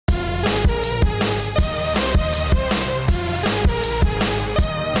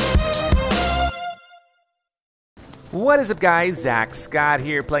What is up, guys? ZackScott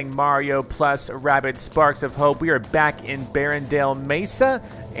here playing Mario plus Rabbids Sparks of Hope. We are back in Barrendale, Mesa,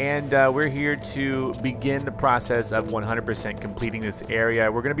 and we're here to begin the process of 100% completing this area.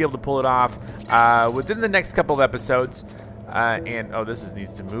 We're going to be able to pull it off within the next couple of episodes. Oh, this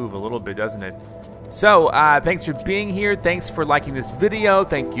needs to move a little bit, doesn't it? So, thanks for being here. Thanks for liking this video.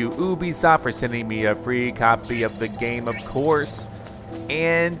 Thank you, Ubisoft, for sending me a free copy of the game, of course.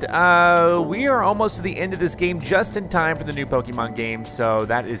 And we are almost to the end of this game, just in time for the new Pokemon game. So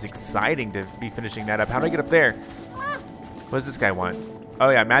that is exciting to be finishing that up. How do I get up there? What does this guy want? Oh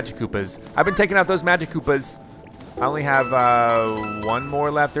yeah, Magic Koopas. I've been taking out those Magic Koopas. I only have one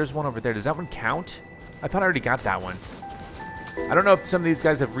more left. There's one over there. Does that one count? I thought I already got that one. I don't know if some of these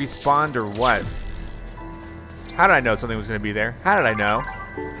guys have respawned or what. How did I know something was going to be there? How did I know?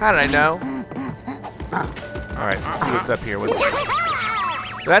 How did I know? All right, let's see what's up here.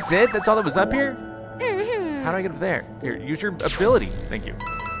 That's it? That's all that was up here? How do I get up there? Here, use your ability. Thank you.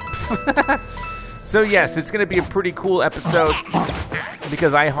 So yes, it's going to be a pretty cool episode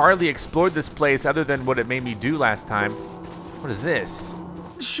because I hardly explored this place other than what it made me do last time. What is this?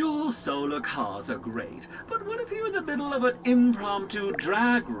 Sure, solar cars are great, but what if you're in the middle of an impromptu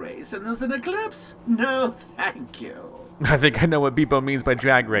drag race and there's an eclipse? No, thank you. I think I know what Beepo means by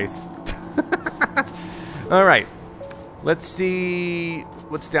drag race. All right, let's see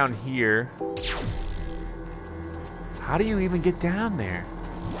what's down here. How do you even get down there?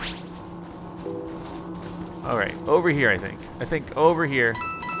 All right, over here, I think. I think over here.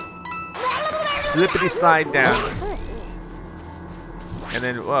 Slippity slide down. And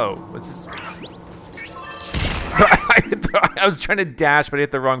then, whoa, what's this? I was trying to dash, but I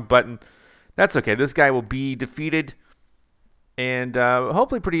hit the wrong button. That's okay, this guy will be defeated. And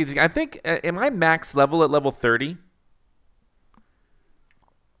hopefully pretty easy. I think, am I max level at level 30?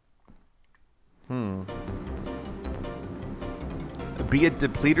 Be a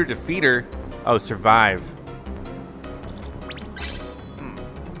depleter defeater. Oh, survive.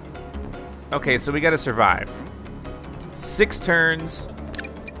 Okay, so we gotta survive. 6 turns.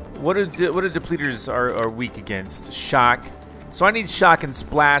 What do depleters are weak against? Shock. So I need Shock and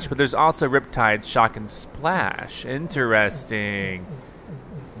Splash, but there's also Riptide, Shock and Splash. Interesting.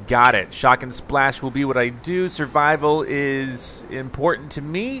 Got it. Shock and Splash will be what I do. Survival is important to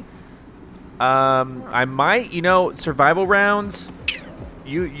me. I might, survival rounds.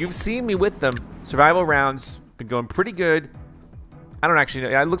 You've seen me with them. Survival rounds been going pretty good. I don't actually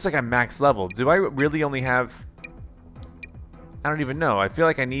know. It looks like I'm max level. Do I really only have? I don't even know. I feel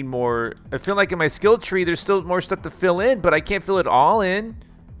like I need more. I feel like in my skill tree, there's still more stuff to fill in, but I can't fill it all in.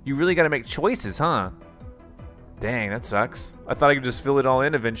 You really got to make choices, huh? Dang, that sucks. I thought I could just fill it all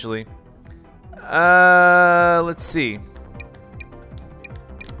in eventually. Let's see.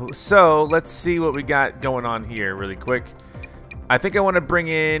 So, let's see what we got going on here really quick. I think I want to bring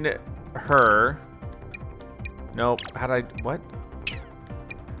in her. Nope. What?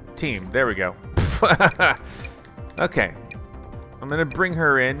 Team. There we go. Okay. I'm going to bring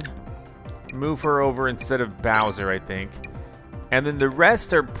her in. Move her over instead of Bowser, I think. And then the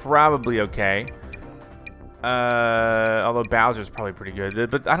rest are probably okay. Although Bowser's probably pretty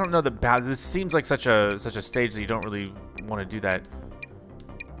good. But I don't know that Bowser... This seems like such a stage that you don't really want to do that.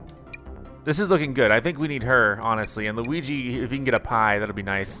 This is looking good. I think we need her, honestly. And Luigi, if he can get up high, that'll be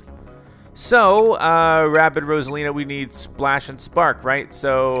nice. So, Rabbid Rosalina, we need Splash and Spark, right?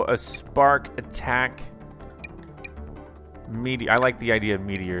 So, a Spark attack. I like the idea of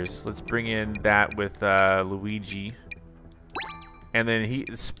meteors. Let's bring in that with Luigi. And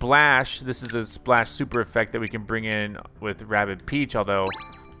then Splash. This is a Splash super effect that we can bring in with Rabbid Peach, although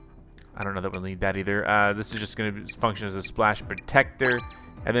I don't know that we'll need that either. This is just going to function as a Splash protector.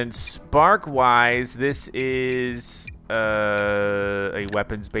 And then Spark-wise, this is a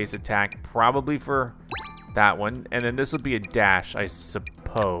weapons-based attack, probably for that one. And then this will be a dash, I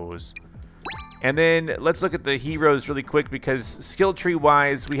suppose. And then let's look at the heroes really quick because skill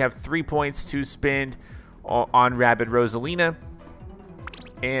tree-wise, we have 3 points to spend on Rabbid Rosalina.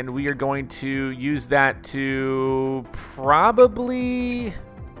 And we are going to use that to probably...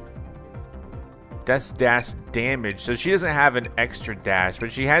 That's dash damage. So she doesn't have an extra dash,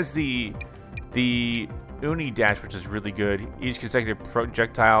 but she has the Uni dash, which is really good. Each consecutive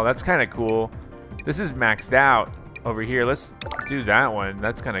projectile. That's kind of cool. This is maxed out over here. Let's do that one.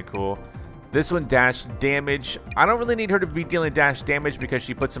 That's kind of cool. This one, dash damage. I don't really need her to be dealing dash damage because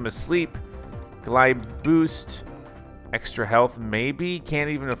she puts him asleep. Glide boost. Extra health, maybe. Can't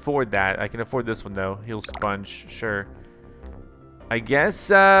even afford that. I can afford this one though. Heal sponge, sure. I guess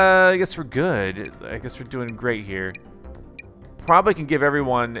we're good. I guess we're doing great here. probably can give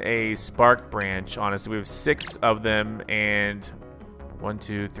everyone a spark branch, honestly. We have 6 of them, and 1,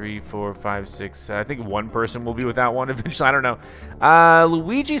 2, 3, 4, 5, 6. I think one person will be without one eventually. I don't know.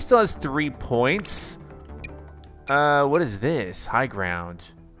 Luigi still has 3 points. What is this? High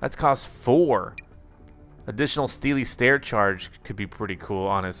ground. That's cost 4. Additional Steely Stare charge could be pretty cool,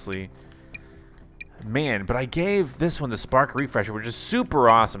 honestly. Man, but I gave this one the Spark Refresher, which is super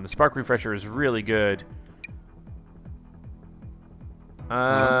awesome. The Spark Refresher is really good.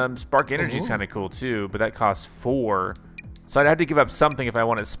 Spark Energy is kind of cool too, but that costs 4. So I'd have to give up something if I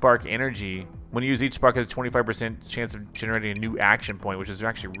wanted Spark Energy. When you use each spark, it has a 25% chance of generating a new action point, which is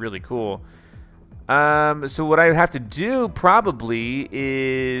actually really cool. So what I would have to do probably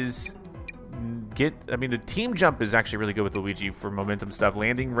is I mean, the team jump is actually really good with Luigi for momentum stuff.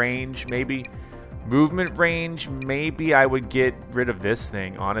 Landing range, maybe. Movement range, maybe I would get rid of this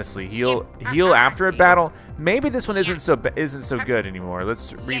thing, honestly. Heal after a battle. Maybe this one isn't so good anymore.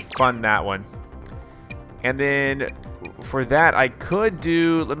 Let's refund that one. And then for that, I could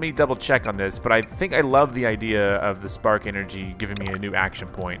do, let me double check on this, but I think I love the idea of the Spark Energy giving me a new action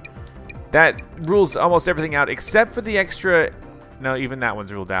point. That rules almost everything out except for the extra, no, even that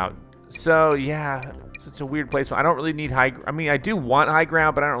one's ruled out. So yeah, such a weird placement. I don't really need I mean, I do want high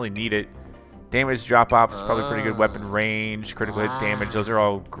ground, but I don't really need it. Damage drop off is probably pretty good. Weapon range, critical hit damage, those are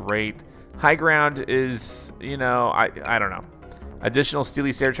all great. High ground is, you know, I don't know. Additional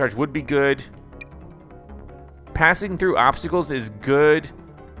Steely Stare charge would be good. Passing through obstacles is good.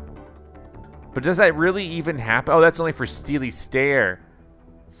 But does that really even happen? Oh, that's only for Steely Stare.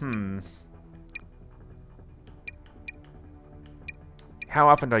 How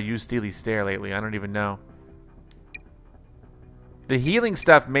often do I use Steely Stare lately? I don't even know. The healing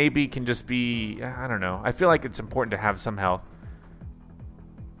stuff maybe can just be, I don't know. I feel like it's important to have some health.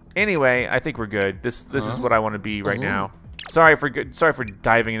 Anyway, I think we're good. This is what I want to be right now. Sorry for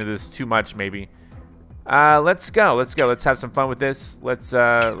diving into this too much maybe. Let's go. Let's have some fun with this. Let's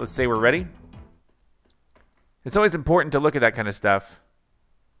say we're ready. It's always important to look at that kind of stuff.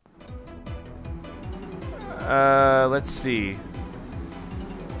 Let's see.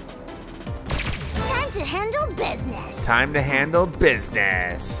 Time to handle business. Time to handle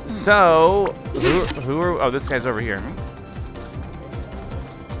business. So, who are, oh, this guy's over here.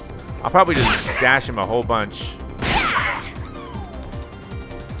 I'll probably just dash him a whole bunch.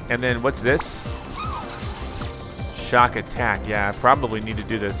 And then what's this? Shock attack. Yeah, I probably need to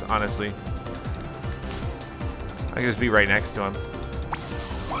do this, honestly. I can just be right next to him.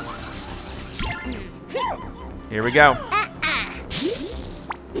 Here we go.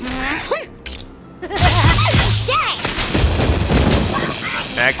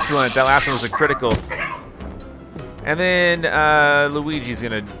 Excellent. That last one was a critical. And then Luigi's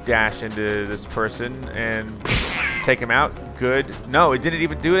gonna dash into this person and take him out. Good. No, it didn't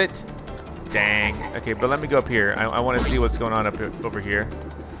even do it. Dang. Okay, but let me go up here. I want to see what's going on over here.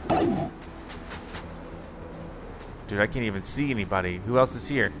 Dude, I can't even see anybody. Who else is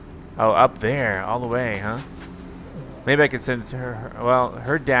here? Oh, up there, all the way, huh? Maybe I could send her. Well,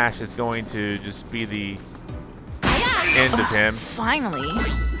 her dash is going to just be the end of him. Finally.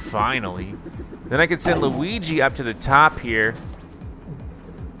 Finally. Then I could send Luigi up to the top here.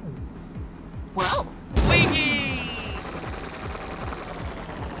 Whoa.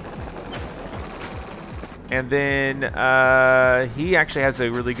 And then he actually has a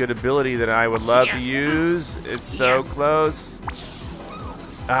really good ability that I would love to use. It's so close.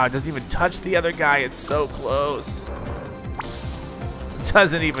 It doesn't even touch the other guy. It's so close.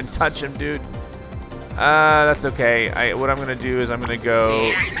 Doesn't even touch him, dude. That's okay. What I'm gonna do is I'm gonna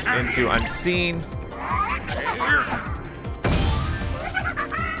go into Unseen.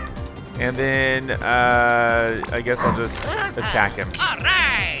 And then I guess I'll just attack him. All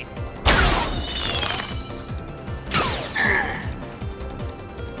right.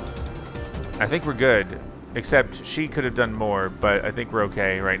 I think we're good, except she could have done more, but I think we're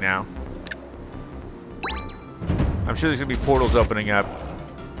okay right now. I'm sure there's gonna be portals opening up.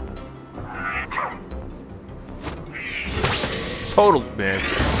 Total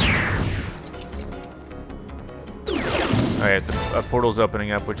miss. Alright, a portal's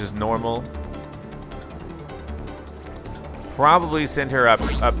opening up, which is normal. Probably send her up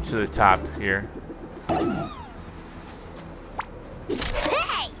to the top here.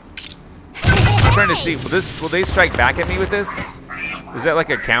 I'm trying to see, will they strike back at me with this? Is that like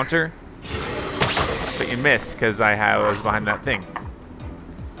a counter? But you missed because I was behind that thing.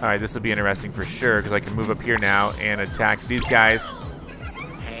 All right, this will be interesting for sure because I can move up here now and attack these guys.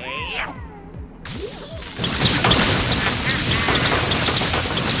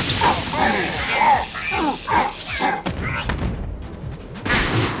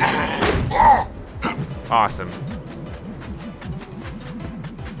 Awesome.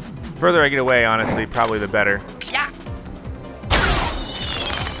 Further I get away, honestly, probably the better. Yeah.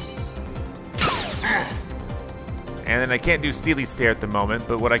 And then I can't do Steely Stare at the moment,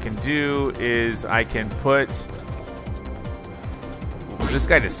 but what I can do is I can put this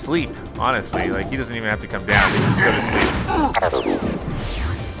guy to sleep, honestly. Like, he doesn't even have to come down. He can just go to sleep.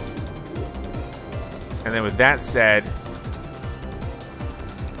 And then with that said,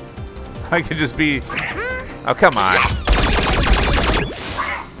 I can just be... Oh, come on.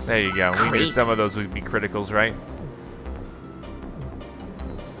 There you go. We knew some of those would be criticals, right?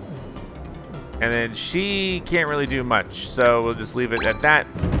 And then she can't really do much, so we'll just leave it at that.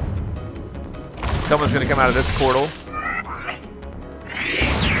 Someone's going to come out of this portal.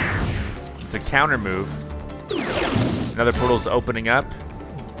 It's a counter move. Another portal's opening up.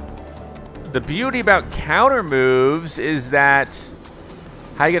 The beauty about counter moves is that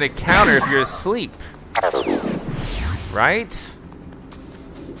how you gonna counter if you're asleep, right? So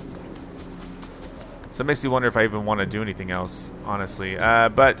it makes me wonder if I even want to do anything else, honestly.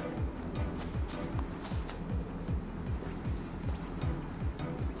 But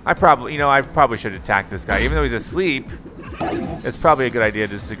I probably should attack this guy, even though he's asleep. It's probably a good idea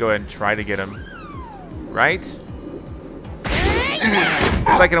just to go ahead and try to get him, right? So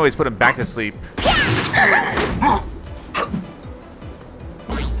I can always put him back to sleep.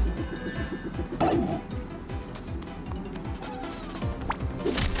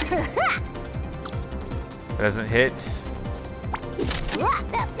 Doesn't hit. It's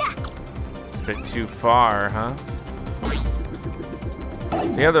a bit too far, huh?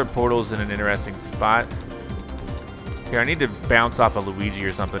 The other portal's in an interesting spot. Here, I need to bounce off a Luigi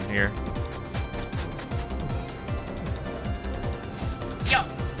or something here. Yo.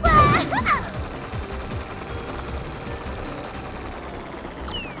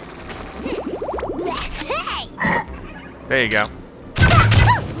 There you go.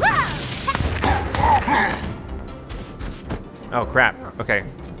 Oh, crap. Okay.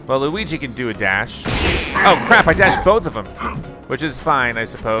 Well, Luigi can do a dash. Oh, crap. I dashed both of them. Which is fine, I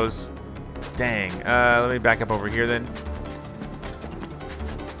suppose. Dang. Let me back up over here then.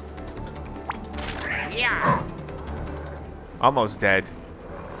 Yeah. Almost dead.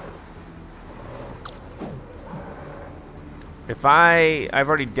 If I've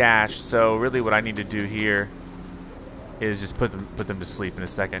already dashed, so really what I need to do here is just put them to sleep in a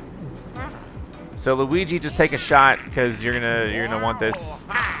second. So Luigi, just take a shot because you're gonna want this.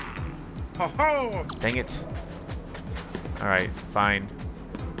 Dang it. All right, fine.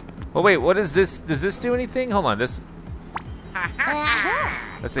 Well, wait, what is this? Does this do anything? Hold on, that's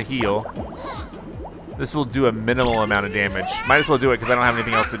a heal. This will do a minimal amount of damage. Might as well do it because I don't have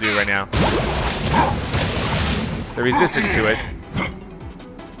anything else to do right now. They're resistant to it.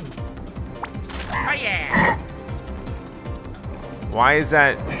 Oh yeah. Why is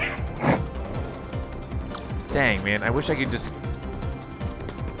that? Dang, man, I wish I could just...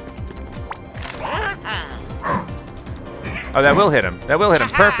 Oh, that will hit him. That will hit him.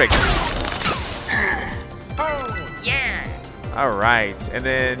 Perfect. Oh yeah. All right, and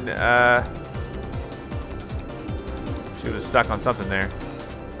then she was stuck on something there.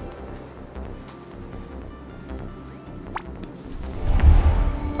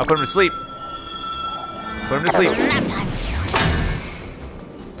 I'll put him to sleep. Put him to sleep.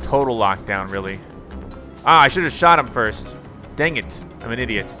 Total lockdown, really. Ah, I should have shot him first. Dang it. I'm an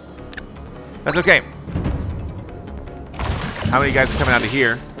idiot. That's okay. How many guys are coming out of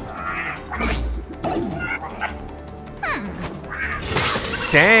here?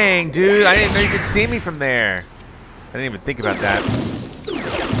 Dang, dude. I didn't know you could see me from there. I didn't even think about that.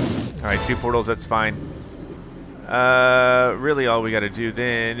 All right, 2 portals. That's fine. Really all we got to do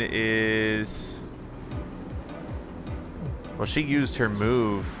then is... Well, she used her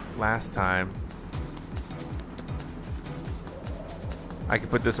move last time. I could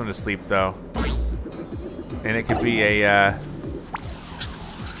put this one to sleep though, and it could be a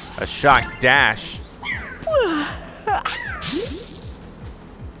shock dash.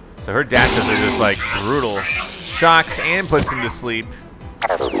 So her dashes are just like brutal. Shocks and puts him to sleep.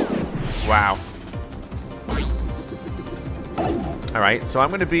 Wow. All right, so I'm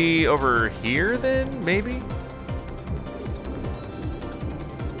gonna be over here then, maybe.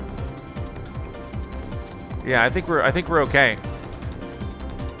 Yeah, I think we're okay.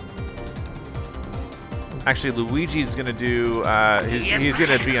 Actually, Luigi's gonna do, he's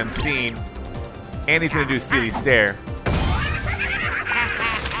gonna be unseen, and he's gonna do Steely Stare.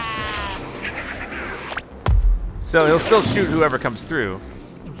 So he'll still shoot whoever comes through.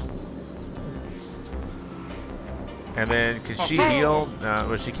 And then, can she heal?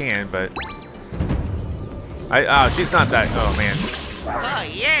 Well, she can, but Oh, she's not that. Oh man. Oh,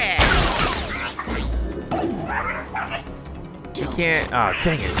 yeah. You can't. Oh,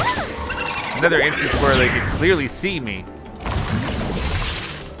 dang it. Another instance where they could clearly see me.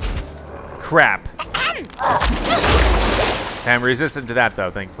 Crap. I'm resistant to that, though,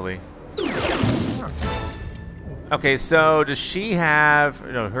 thankfully. Okay, so does she have...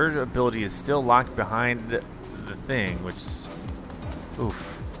 No, her ability is still locked behind the thing, which...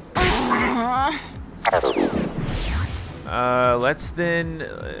 Oof. Let's then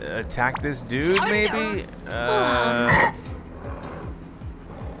attack this dude, maybe?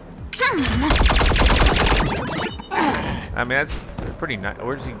 I mean, that's pretty nice.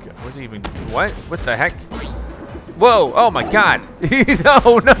 Where's he go? Where's he even? What? What the heck? Whoa! Oh my God!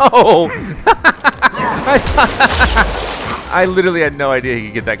 No, no! I literally had no idea he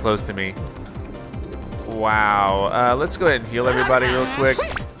could get that close to me. Wow. Let's go ahead and heal everybody real quick.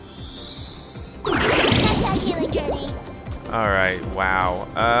 All right. Wow.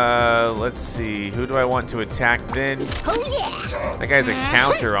 Let's see. Who do I want to attack then? Oh yeah! That guy's a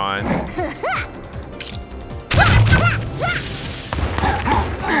counter on.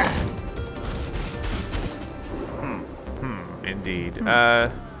 Indeed.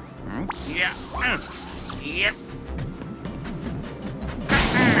 Yeah. Yep.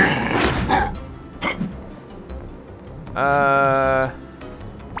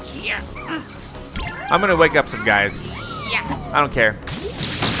 Yeah. I'm gonna wake up some guys. Yeah. I don't care.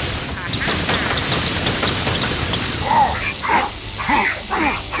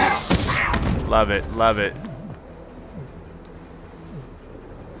 Love it, love it.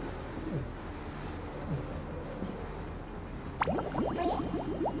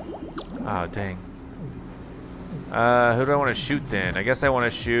 Oh, dang. Who do I want to shoot then? I guess I want to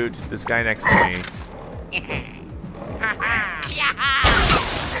shoot this guy next to me.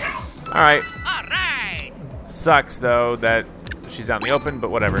 Alright. Alright. Sucks, though, that she's out in the open,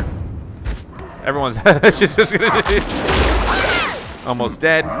 but whatever. Everyone's... she's just gonna... Almost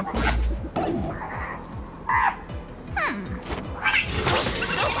dead.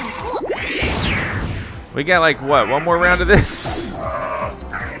 We got, like, what? One more round of this?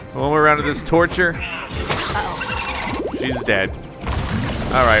 One more round of this torture? She's dead.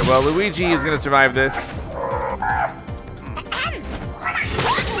 Alright, well, Luigi is gonna survive this.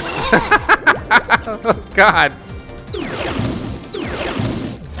 Oh, God.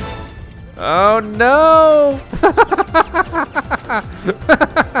 Oh, no.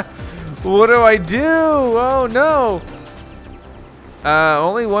 What do I do? Oh, no.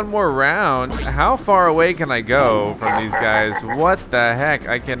 Only one more round. How far away can I go from these guys? What the heck?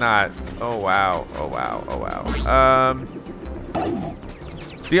 I cannot. Oh, wow. Oh, wow. Oh, wow.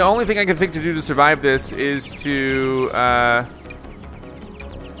 The only thing I can think to do to survive this is to,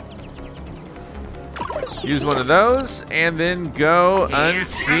 use one of those and then go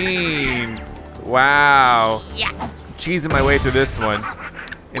unseen. Wow. Yeah. Cheesing my way through this one.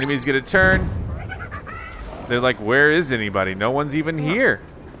 Enemies get a turn. They're like, where is anybody? No one's even here.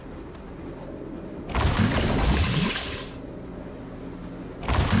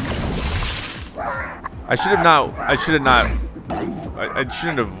 I shouldn't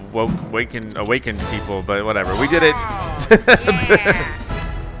have awakened people, but whatever. We did it. Yeah.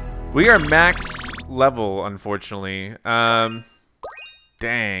 We are max level, unfortunately. Dang.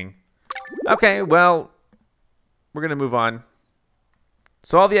 Okay, well, we're gonna move on.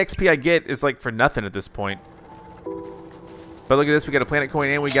 So all the XP I get is like for nothing at this point. But look at this, we got a planet coin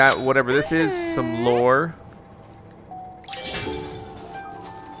and we got whatever this is, some lore.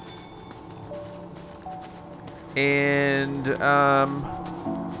 And,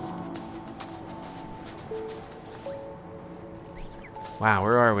 wow,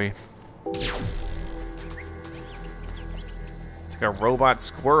 where are we? It's like a robot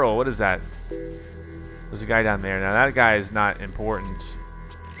squirrel. What is that? There's a guy down there. Now, that guy is not important.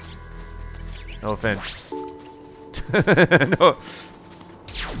 No offense. No.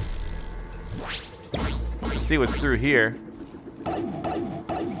 Let's see what's through here.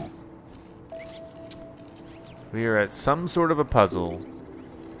 We are at some sort of a puzzle.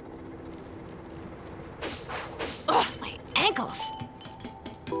 Ugh, my ankles.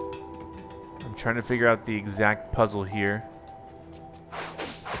 I'm trying to figure out the exact puzzle here.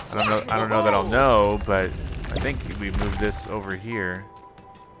 I don't know that I'll know, but I think we move this over here.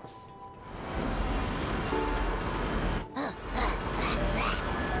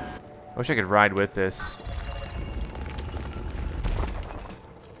 I wish I could ride with this.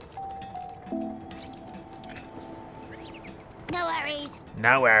 No worries.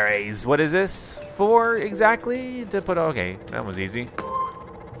 No worries. What is this for exactly? To put, okay, that was easy.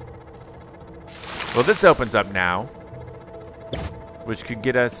 Well, this opens up now, which could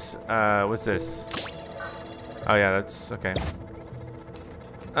get us, what's this? Oh yeah, that's, okay.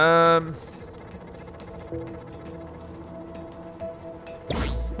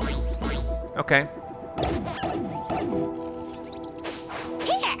 Okay.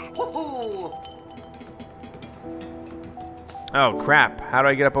 Oh crap, how do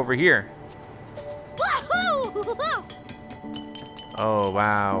I get up over here? Oh,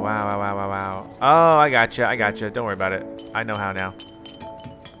 wow, wow, wow, wow, wow, wow. Oh, I gotcha. Don't worry about it. I know how now.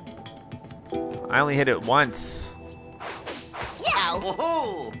 I only hit it once.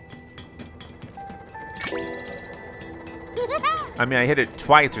 I mean, I hit it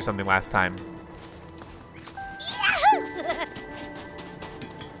twice or something last time.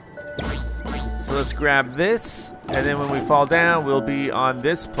 So let's grab this, and then when we fall down, we'll be on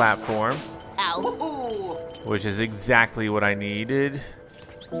this platform. Which is exactly what I needed.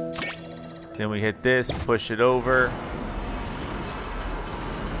 Then we hit this, push it over.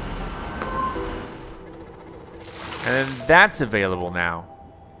 And then that's available now.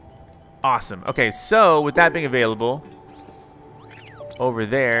 Awesome. Okay, so with that being available over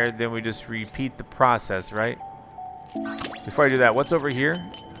there, then we just repeat the process, right? Before I do that, what's over here?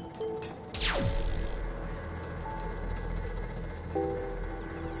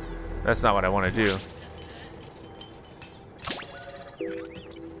 That's not what I want to do.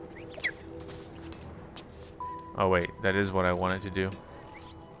 Oh wait, that is what I wanted to do.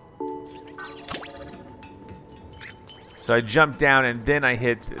 So I jumped down and then I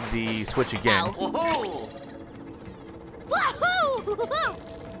hit the switch again.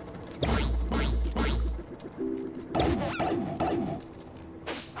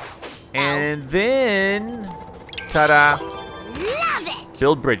 And then, ta-da!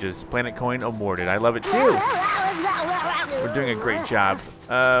 Build bridges, planet coin awarded. I love it too. We're doing a great job.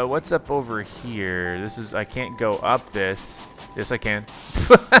 What's up over here? This is, I can't go up this. Yes, I can.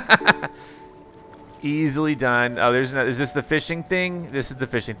 Easily done. Oh, there's no, is this the fishing thing? This is the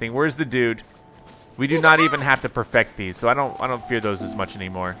fishing thing. Where's the dude? We do not even have to perfect these, so I don't fear those as much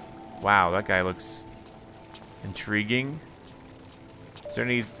anymore. Wow, that guy looks intriguing. Is there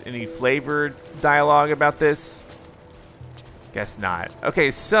any flavored dialogue about this? Guess not. Okay,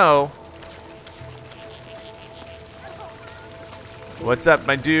 so what's up,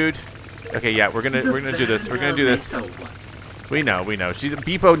 my dude? Okay, yeah, we're gonna do this. We're gonna do this. We know.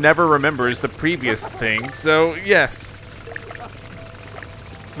 Beepo never remembers the previous thing, so yes.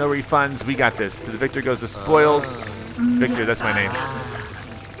 No refunds. We got this. To the victor goes the spoils. Victor, that's my name.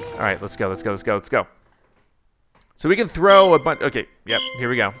 All right, let's go. So we can throw a bunch. Okay, yep. Here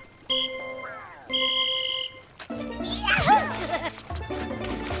we go.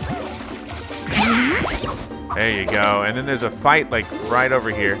 There you go. And then there's a fight like right over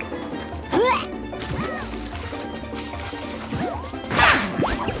here.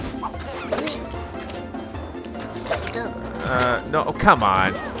 No, oh, come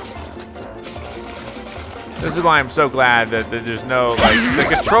on. This is why I'm so glad that there's no, like, the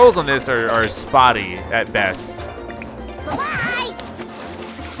controls on this are spotty at best.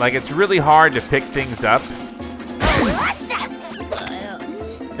 Like, it's really hard to pick things up.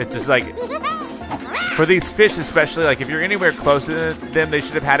 It's just like, for these fish especially, like, if you're anywhere close to them, they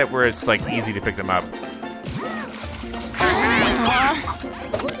should have had it where it's, like, easy to pick them up.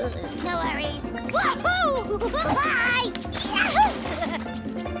 No worries. Woohoo! Bye!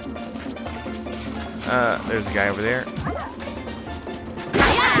 There's a guy over there.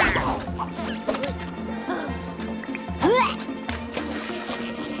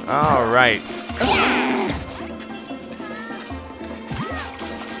 All right.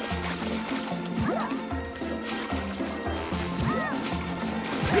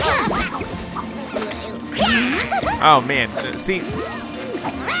 Oh man, see.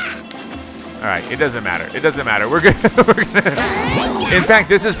 All right, it doesn't matter. We're good. In fact,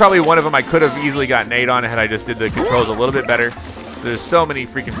 this is probably one of them I could have easily gotten 8 on had I just did the controls a little bit better. There's so many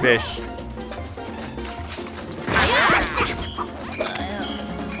freaking fish.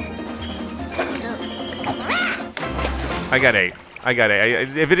 I got 8.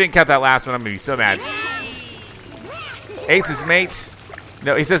 If it didn't count that last one, I'm gonna be so mad. Ace's mate.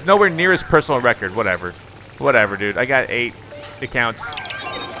 No, he says nowhere near his personal record. Whatever, dude. I got 8. It counts.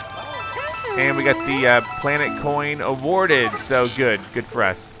 And we got the planet coin awarded, so good for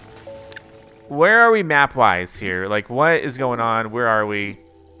us. Where are we map-wise here? Like, what is going on? Where are we?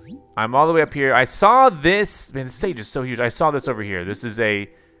 I'm all the way up here. I saw this. Man, the stage is so huge. I saw this over here. This is a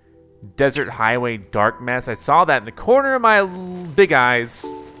desert highway dark mess. I saw that in the corner of my big eyes.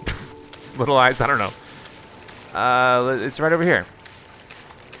 Little eyes, I don't know. It's right over here.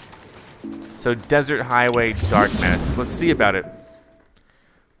 So Desert Highway Darkness. Let's see about it.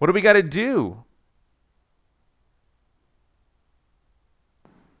 What do we got to do?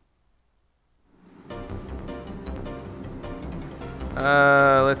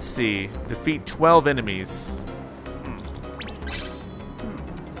 Let's see. Defeat 12 enemies.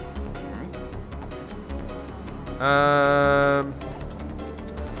 That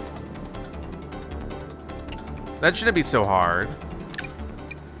shouldn't be so hard.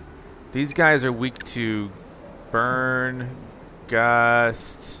 These guys are weak to burn,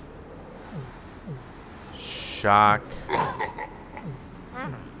 gust, shock.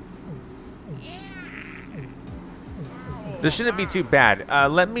 This shouldn't be too bad.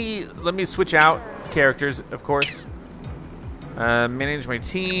 Let me switch out characters, of course. Manage my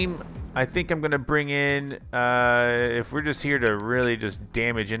team. I think I'm gonna bring in, if we're just here to really just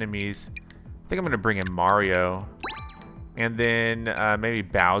damage enemies, I think I'm gonna bring in Mario. And then maybe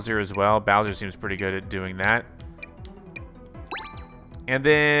Bowser as well. Bowser seems pretty good at doing that. And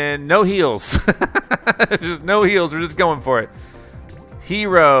then no heals. Just no heals, we're just going for it.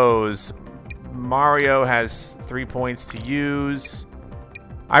 Heroes. Mario has 3 points to use.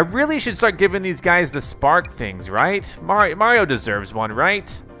 I really should start giving these guys the spark things, right? Mario deserves one,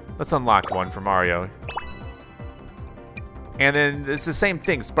 right? Let's unlock one for Mario. And then it's the same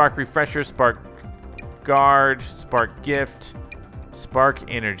thing. Spark Refresher, Spark Guard, Spark Gift,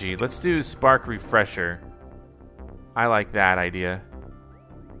 Spark Energy. Let's do Spark Refresher. I like that idea.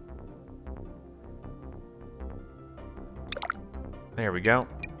 There we go.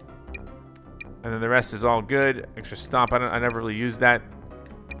 And then the rest is all good. Extra stomp. I never really used that.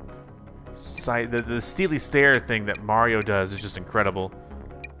 The Steely Stare thing that Mario does is just incredible.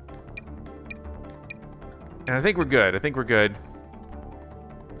 And I think we're good. I think we're good.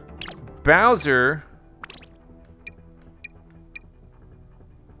 Bowser.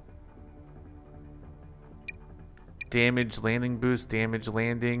 Damage landing boost. Damage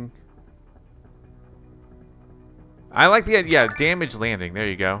landing. I like the idea. Yeah, damage landing. There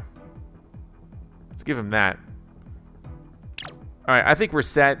you go. Let's give him that. Alright, I think we're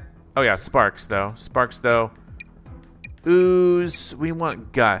set. Oh yeah, sparks though. Sparks though. Ooze. We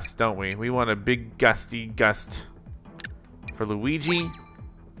want gust, don't we? We want a big gusty gust for Luigi.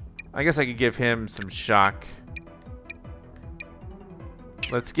 I guess I could give him some shock.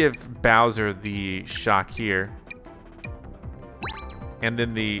 Let's give Bowser the shock here. And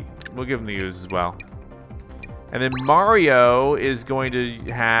then we'll give him the ooze as well. And then Mario is going to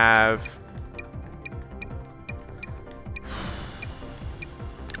have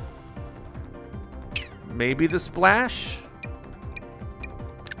maybe the splash?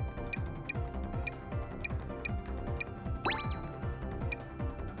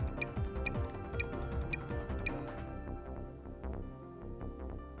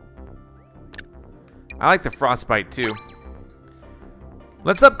 I like the frostbite too.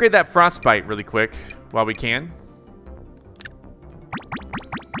 Let's upgrade that frostbite really quick while we can.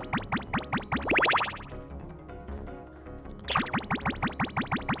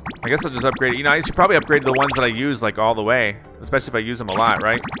 I guess I'll just upgrade it. You know, I should probably upgrade the ones that I use like all the way, especially if I use them a lot,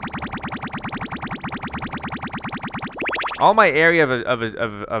 right? All my area of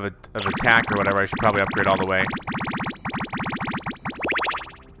attack or whatever, I should probably upgrade all the way.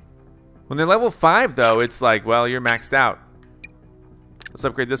 When they're level 5, though, it's like, well, you're maxed out. Let's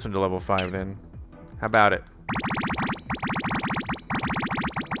upgrade this one to level 5 then. How about it?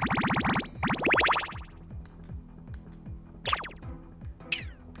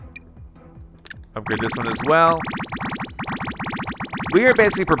 Upgrade this one as well. We are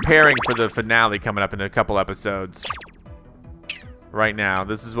basically preparing for the finale coming up in a couple episodes. Right now,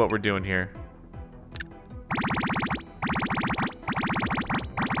 this is what we're doing here.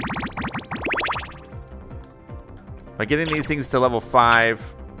 By getting these things to level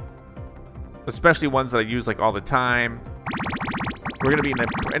 5, especially ones that I use like all the time, we're gonna be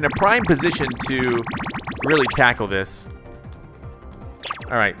in a prime position to really tackle this.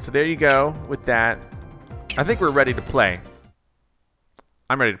 All right, so there you go with that. I think we're ready to play.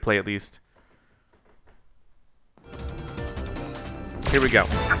 I'm ready to play at least. Here we go.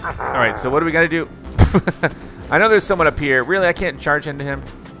 All right, so what do we got to do? I know there's someone up here. Really, I can't charge into him.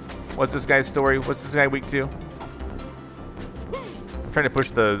 What's this guy's story? What's this guy weak to? I'm trying to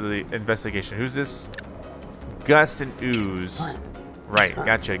push the investigation. Who's this? Gust and Ooze. Right,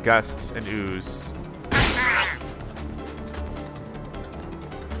 gotcha. Gust and Ooze.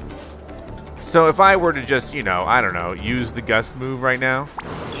 So if I were to just, you know, I don't know, use the gust move right now.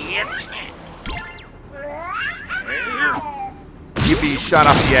 You'd be shot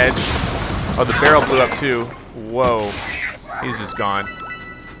off the edge. Oh, the barrel blew up too. Whoa. He's just gone.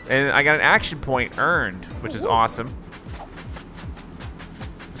 And I got an action point earned, which is awesome.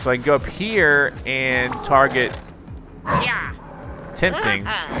 So I can go up here and target Yeah. tempting.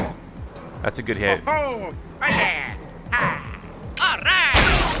 That's a good hit. Oh, yeah. All right.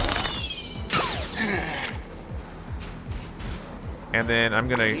 And then I'm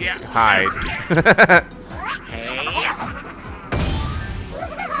gonna Yeah. hide. Hey.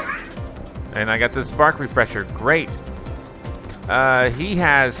 And I got the spark refresher. Great. He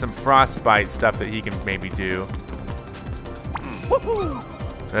has some frostbite stuff that he can maybe do.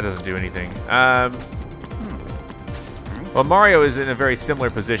 That doesn't do anything. Well, Mario is in a very similar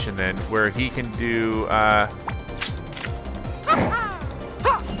position then, where he can do. I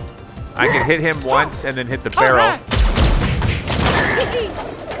can hit him once and then hit the barrel.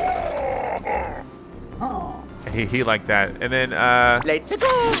 He like that, and then Let's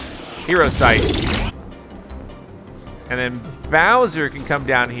go. hero sight, and then Bowser can come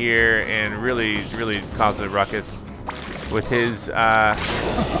down here and really cause a ruckus with his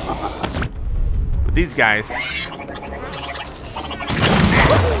with these guys.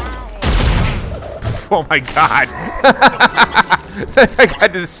 Oh my god! I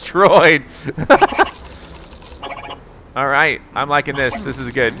got destroyed. All right, I'm liking this. This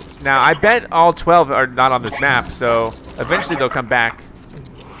is good. Now, I bet all 12 are not on this map, so eventually they'll come back.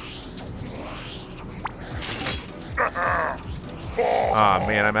 Oh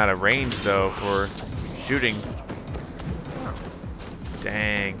man, I'm out of range though for shooting.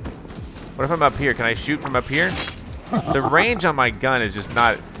 Dang. What if I'm up here? Can I shoot from up here? The range on my gun is just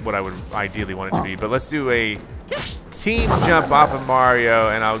not what I would ideally want it to be, but let's do a team jump off of Mario,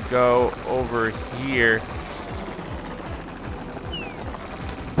 and I'll go over here.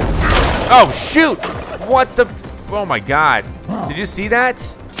 Oh, shoot! What the? Oh my god. Did you see that?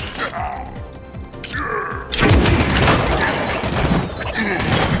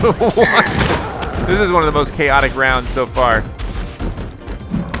 This is one of the most chaotic rounds so far.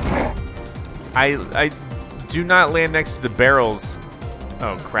 I do not land next to the barrels.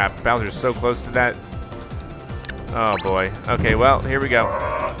 Oh crap, Bowser's so close to that. Oh boy. Okay, well, here we go.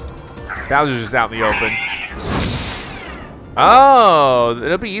 Bowser's just out in the open. Oh,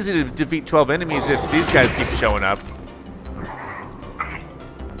 it'll be easy to defeat 12 enemies if these guys keep showing up.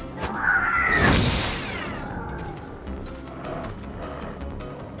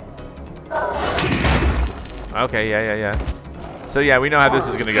 Okay, yeah. So yeah, we know how this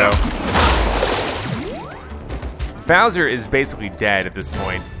is gonna go. Bowser is basically dead at this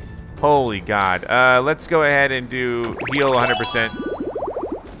point. Holy god. Let's go ahead and do heal 100%.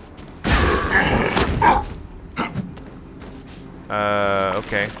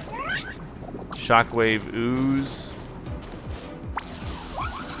 Okay. Shockwave ooze.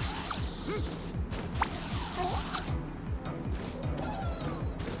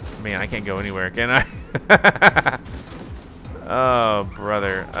 Man, I can't go anywhere, can I? Oh,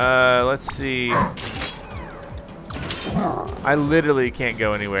 brother. Let's see. I literally can't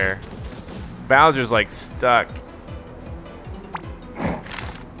go anywhere. Bowser's like stuck.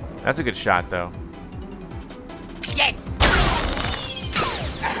 That's a good shot, though. Yes.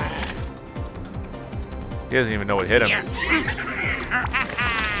 He doesn't even know what hit him.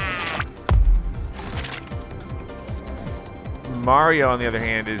 Mario, on the other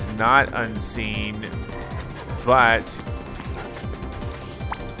hand, is not unseen, but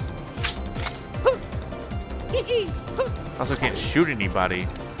also can't shoot anybody.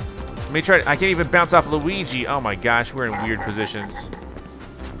 Let me try. I can't even bounce off Luigi. Oh my gosh, we're in weird positions.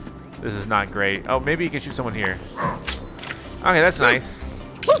 This is not great. Oh, maybe you can shoot someone here. Okay, that's nice.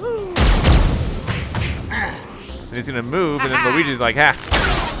 And he's gonna move, and then Luigi's like, ha.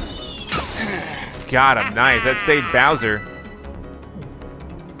 Got him, nice. That saved Bowser.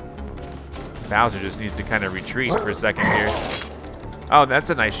 Bowser just needs to kind of retreat for a second here. Oh, that's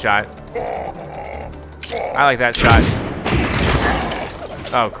a nice shot. I like that shot.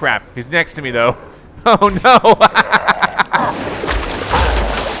 Oh, crap. He's next to me, though. Oh, no.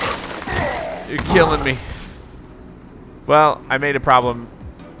 You're killing me. Well, I made a problem.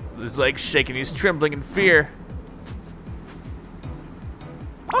 His leg's shaking. He's trembling in fear.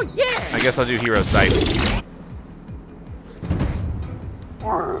 Oh, yeah. I guess I'll do hero sight.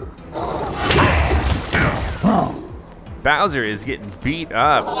 Bowser is getting beat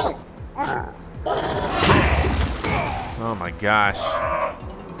up. Oh my gosh.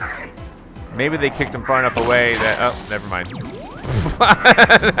 Maybe they kicked him far enough away that, oh, never mind.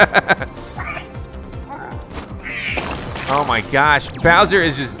 Oh my gosh, Bowser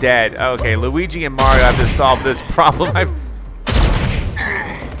is just dead. Okay, Luigi and Mario have to solve this problem.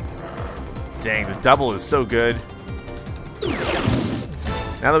 Dang, the double is so good.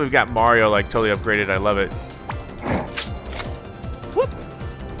 Now that we've got Mario like totally upgraded, I love it.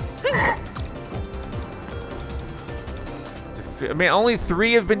 I mean, only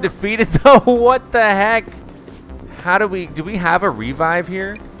 3 have been defeated though. What the heck? How do we have a revive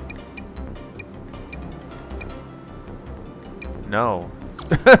here? No.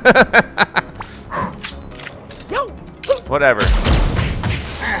 Whatever.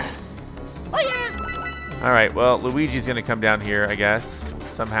 All right, well, Luigi's gonna come down here, I guess,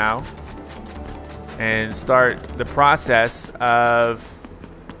 somehow, and start the process of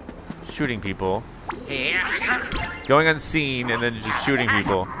shooting people. Going unseen and then just shooting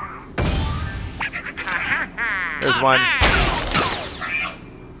people. There's one.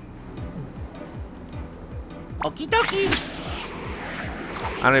 Okie dokie.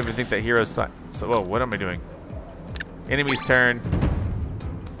 I don't even think that hero's so, whoa, what am I doing? Enemy's turn.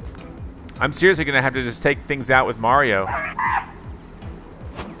 I'm seriously gonna have to just take things out with Mario.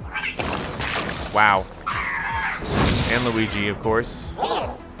 Wow. And Luigi, of course.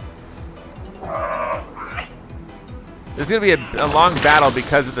 This is gonna be a long battle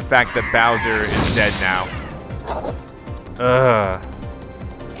because of the fact that Bowser is dead now. Ugh.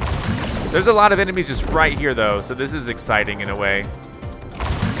 There's a lot of enemies just right here though, so this is exciting in a way.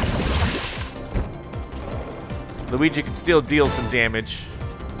 Luigi can still deal some damage.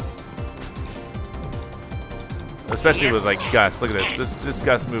 Especially with like Gus. Look at this. This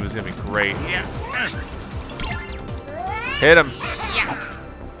Gus move is gonna be great. Hit him.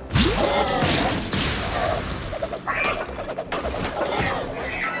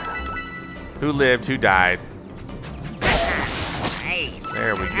 Who lived? Who died?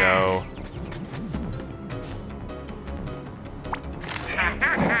 There we go.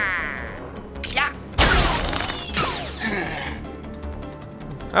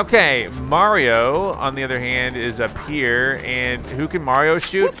 Okay, Mario, on the other hand, is up here. And who can Mario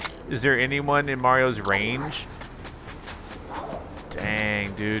shoot? Is there anyone in Mario's range?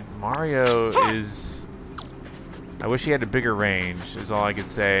 Dang, dude. Mario is... I wish he had a bigger range, is all I could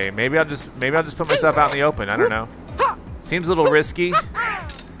say. Maybe I'll just put myself out in the open. I don't know. Seems a little risky.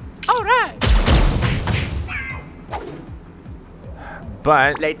 All right.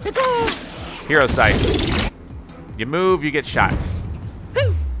 But Let's go. hero sight. You move, you get shot.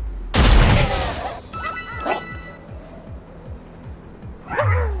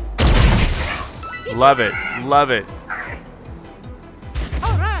 Love it. Love it.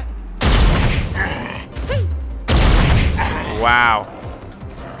 All right. Wow.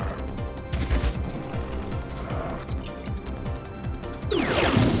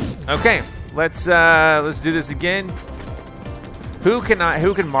 Okay, let's do this again. Who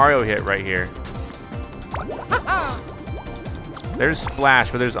can Mario hit right here? There's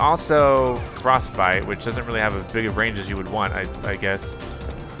Splash, but there's also Frostbite, which doesn't really have as big of range as you would want, I guess.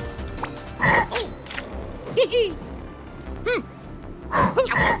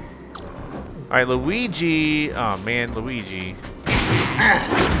 All right, Luigi. Oh man, Luigi.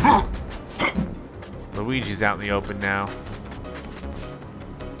 Luigi's out in the open now.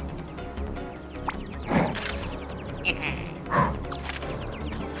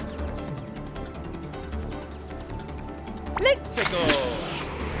 Let's go.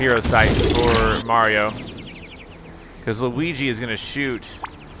 Hero sight for Mario, because Luigi is gonna shoot.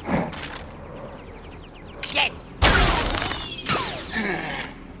 Yes.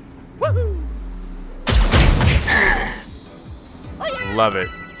 Woohoo. Love it.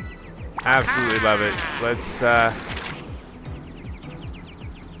 Absolutely love it. Let's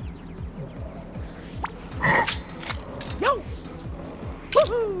Yo.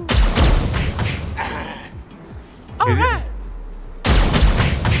 Woohoo. All Is it- right.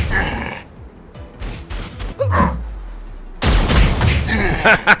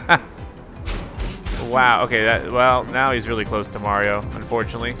 Wow, okay, well, now he's really close to Mario,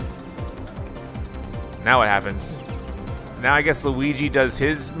 unfortunately. Now what happens? Now I guess Luigi does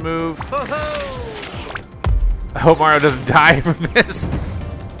his move. I hope Mario doesn't die from this.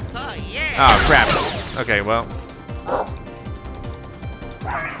 Oh yeah. Oh, crap. Okay, well.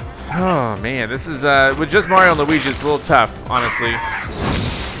 Oh, man, this is, with just Mario and Luigi, it's a little tough, honestly.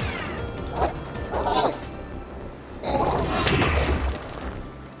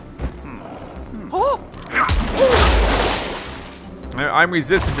 I'm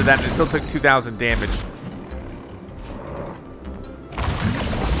resistant to that, and it still took 2,000 damage.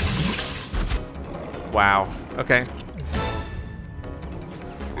 Wow. Okay.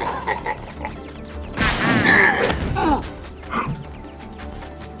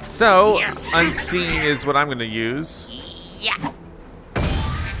 So, unseen is what I'm going to use. Yeah.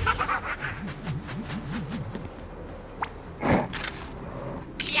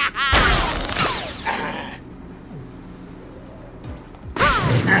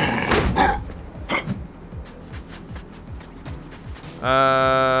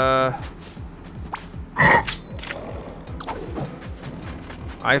 I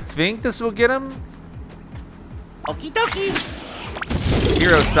think this will get him. Okie dokie.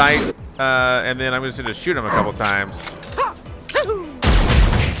 Hero sight, and then I'm just gonna shoot him a couple times.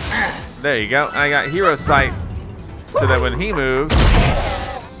 There you go. I got hero sight, so that when he moves,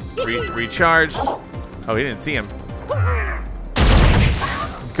 recharged. Oh, he didn't see him.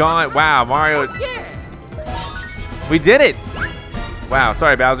 Gone. Wow, Mario. We did it. Wow,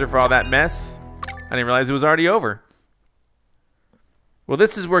 sorry Bowser for all that mess. I didn't realize it was already over. Well,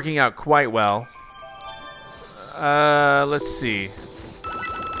 this is working out quite well. Let's see.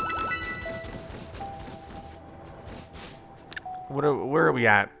 Where are we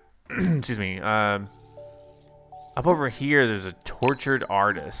at? Excuse me. Up over here, there's a tortured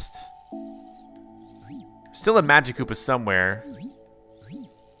artist. Still a Magic Koopa somewhere.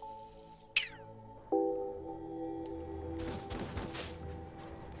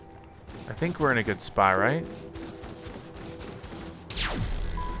 I think we're in a good spot, right?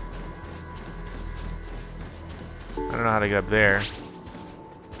 I don't know how to get up there.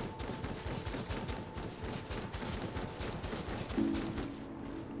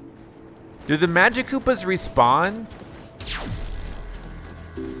 Do the Magic Koopas respawn?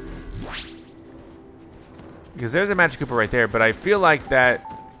 Because there's a Magic Koopa right there, but I feel like that,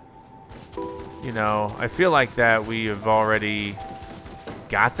 you know, I feel like that we have already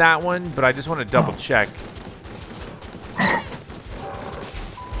got that one, but I just want to double check.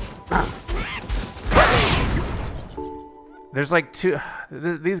 There's like two,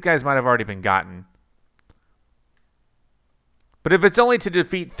 these guys might have already been gotten. But if it's only to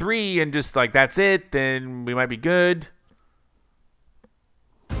defeat 3 and just like that's it, then we might be good.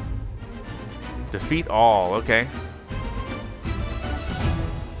 Defeat all, okay.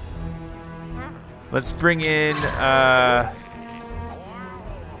 Let's bring in,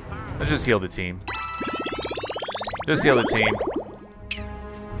 let's just heal the team. Just heal the team.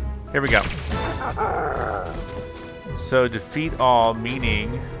 Here we go. So defeat all,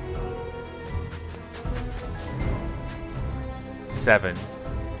 meaning 7.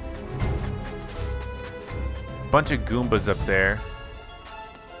 Bunch of Goombas up there.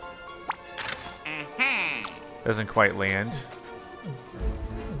 Doesn't quite land.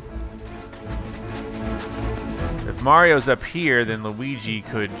 If Mario's up here, then Luigi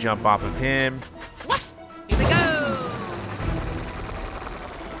could jump off of him. Here we go.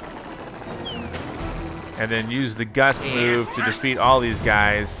 And then use the Gust move to defeat all these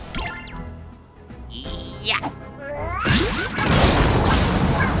guys. Yeah.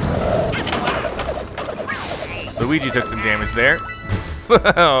 Luigi took some damage there.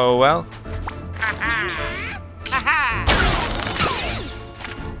 Oh, well.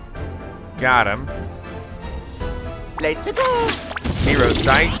 Got him. Let's go. Hero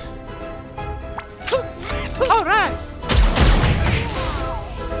sight. All right.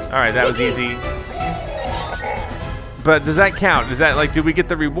 All right, that was easy. But does that count? Is that like, do we get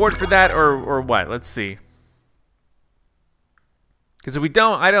the reward for that or what? Let's see. Because if we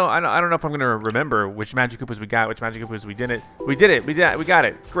don't, I don't know if I'm gonna remember which Magic Koopas we got, which Magic Koopas we didn't. We did it. We got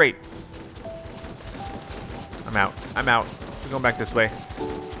it. Great. I'm out. I'm out. We're going back this way.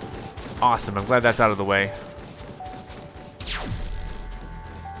 Awesome. I'm glad that's out of the way.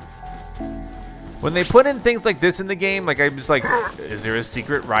 When they put in things like this in the game, like I'm just like, is there a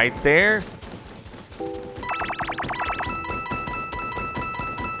secret right there?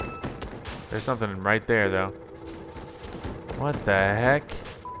 There's something right there, though. What the heck?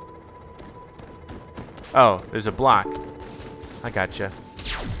 Oh, there's a block. I gotcha.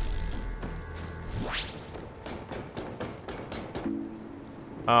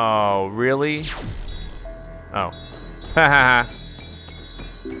 Oh, really? Oh. Haha.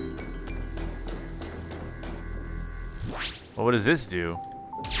 Well, what does this do?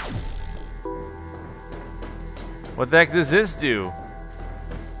 What the heck does this do?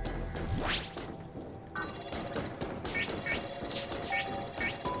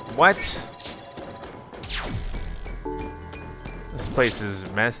 What? This place is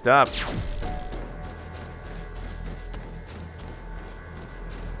messed up.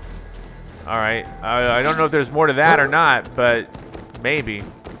 All right, I don't know if there's more to that or not, but maybe.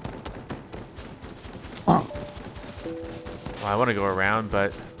 Well, I want to go around,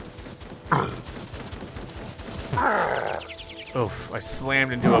 but... Oof, I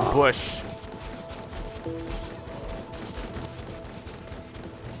slammed into a bush.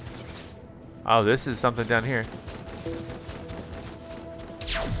 Oh, this is something down here.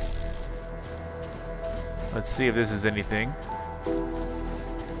 Let's see if this is anything.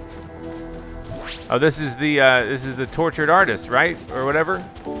 Oh, this is the tortured artist, right? Or whatever.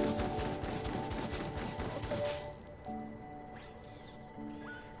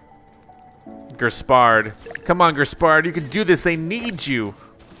 Gerspard. Come on, Gerspard, you can do this. They need you.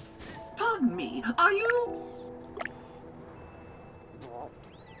 Pardon me, are you?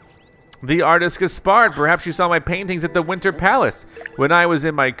 The artist Gaspard. Perhaps you saw my paintings at the Winter Palace when I was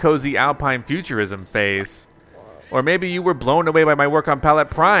in my cozy alpine futurism phase. Or maybe you were blown away by my work on Palette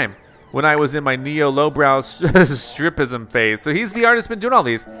Prime when I was in my neo-lowbrow stripism phase. So he's the artist been doing all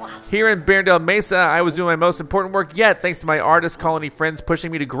these. Here in Barrendale Mesa, I was doing my most important work yet, thanks to my artist colony friends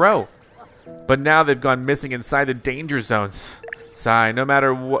pushing me to grow. But now they've gone missing inside the danger zones. Sigh. No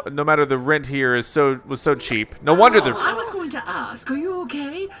matter the rent here was so cheap. No wonder the. I was going to ask, are you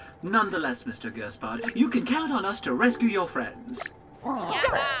okay? Nonetheless, Mr. Gerspard, you can count on us to rescue your friends.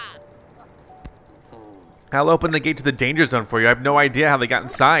 I'll open the gate to the danger zone for you. I have no idea how they got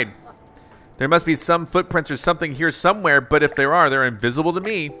inside. There must be some footprints or something here somewhere, but if there are, they're invisible to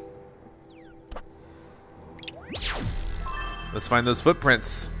me. Let's find those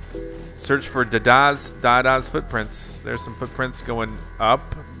footprints. Search for Dada's footprints. There's some footprints going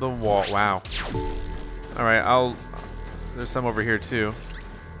up the wall. Wow. All right, there's some over here too.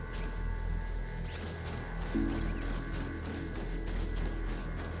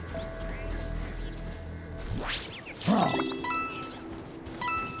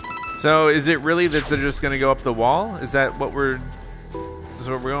 So is it really that they're just gonna go up the wall? Is that what we're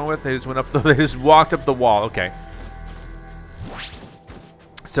going with? They just went up they just walked up the wall. Okay.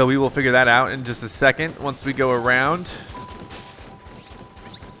 So we will figure that out in just a second once we go around.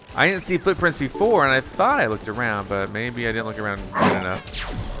 I didn't see footprints before, and I thought I looked around, but maybe I didn't look around good enough.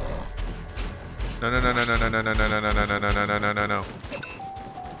 No.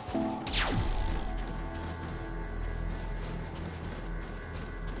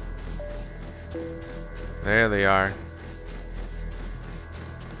 There they are.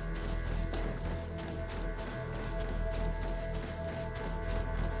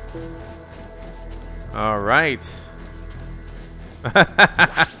 All right.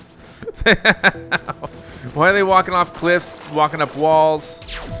 Why are they walking off cliffs, walking up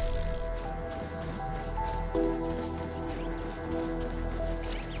walls?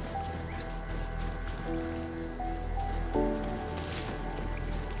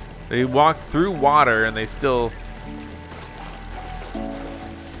 They walk through water and they still...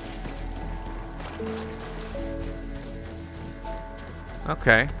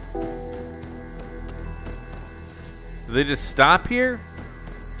 Okay. Do they just stop here?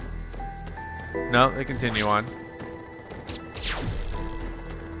 No, they continue on.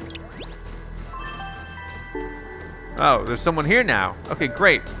 Oh, there's someone here now. Okay,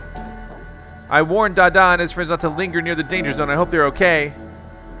 great. I warned Dada and his friends not to linger near the danger zone. I hope they're okay.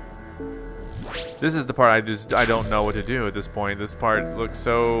 This is the part I don't know what to do at this point. This part looks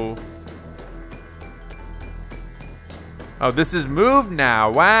so... Oh, this is moved now.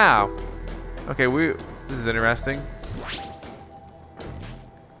 Wow. Okay, this is interesting.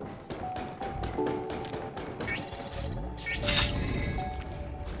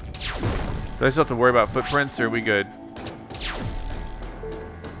 Do I still have to worry about footprints, or are we good?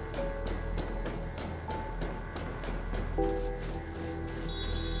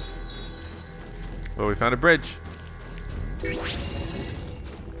 Well, we found a bridge.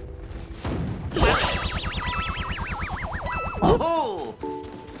 Oh!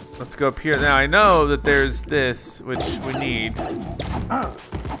 Let's go up here. Now, I know that there's this, which we need.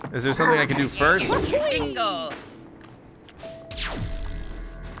 Is there something I can do first? Bingo!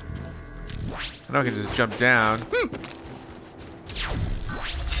 I know I can just jump down.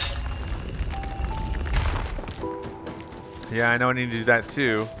 Yeah, I know I need to do that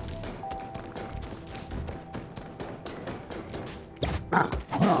too.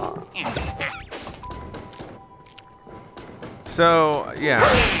 So, yeah.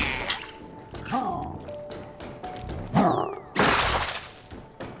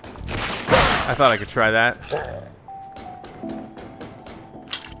 I thought I could try that.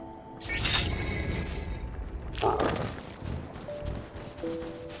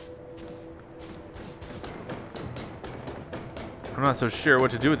 I'm not so sure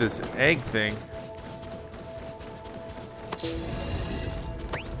what to do with this egg thing.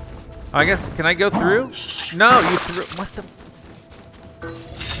 Oh, I guess, can I go through? No, you threw, what the?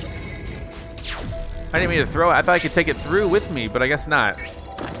 I didn't mean to throw it. I thought I could take it through with me, but I guess not.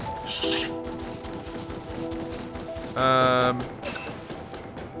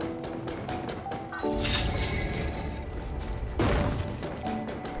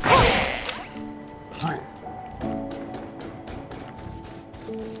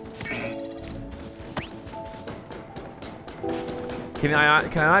 Can I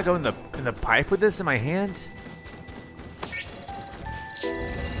not go in the pipe with this in my hand?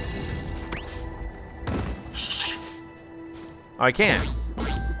 Oh, I can.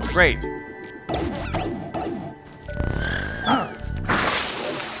 Great.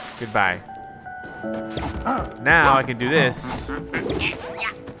 Goodbye. Now I can do this.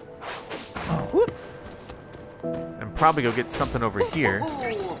 Whoop. And probably go get something over here.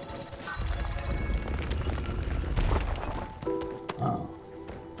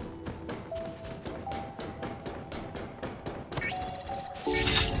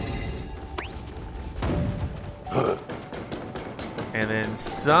 And then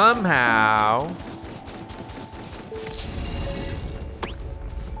somehow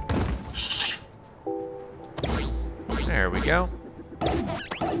there we go.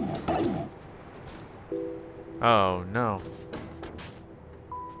 Oh no.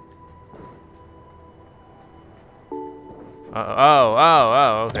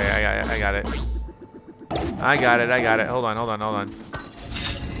 Oh, okay, I got it. I got it. Hold on.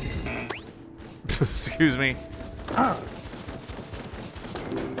 Excuse me.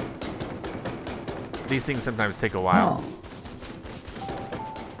 These things sometimes take a while.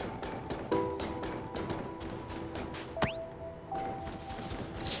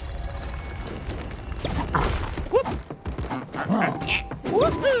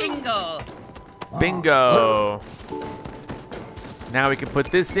 Bingo. Bingo. Now we can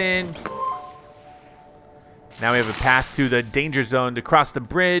put this in. Now we have a path through the danger zone to cross the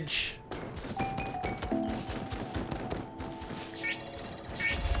bridge.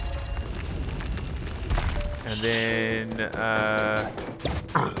 And then,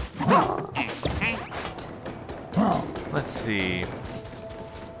 let's see.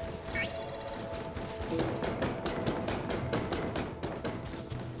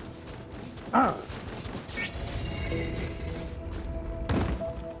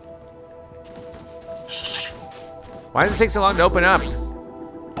 Why does it take so long to open up?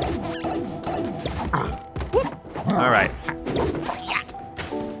 All right.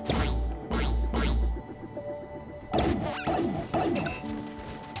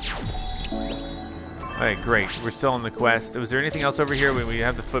 All right, great. We're still on the quest. Was there anything else over here? We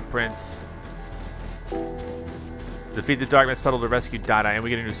have the footprints. Defeat the darkness puddle to rescue Dada, and we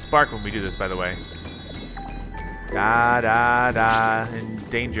get a new spark when we do this, by the way. Da, in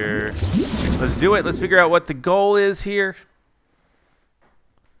danger. Let's do it. Let's figure out what the goal is here.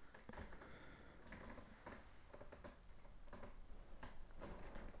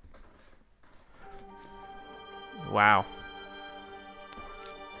 Wow.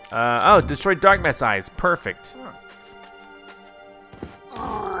 Oh, destroy dark mess eyes. Perfect.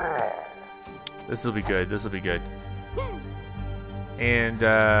 This will be good. This will be good. And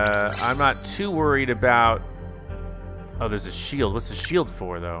I'm not too worried about... Oh, there's a shield. What's the shield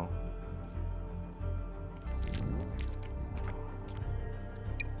for, though?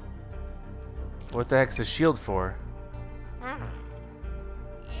 What the heck's the shield for?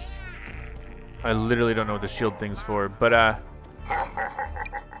 I literally don't know what the shield thing's for. But,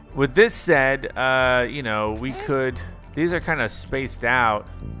 with this said, you know, we could... These are kind of spaced out.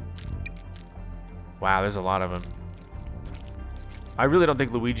 Wow, there's a lot of them. I really don't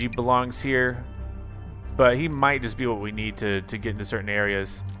think Luigi belongs here. But he might just be what we need to get into certain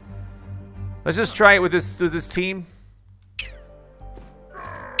areas. Let's just try it with this team.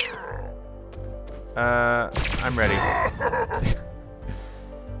 I'm ready.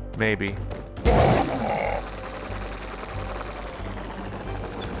 Maybe.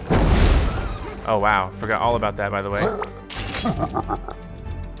 Oh wow, forgot all about that, by the way.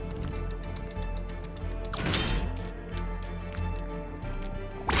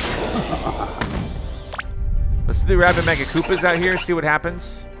 Let's do the Rabbid Mega Koopas out here, see what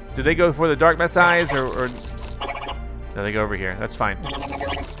happens. Do they go for the dark mess eyes or... No, they go over here. That's fine.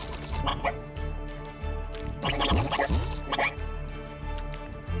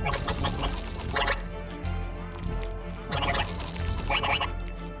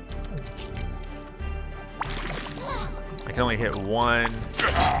 I can only hit one.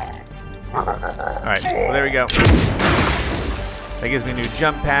 Alright, well there we go. That gives me a new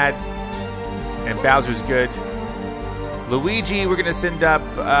jump pad. And Bowser's good. Luigi, we're gonna send up,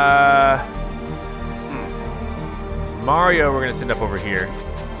 Mario, we're gonna send up over here.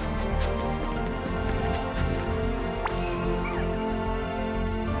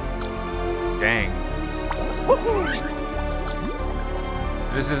 Dang.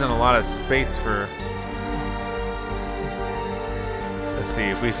 This isn't a lot of space for... Let's see,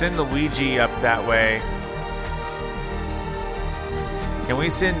 if we send Luigi up that way... Can we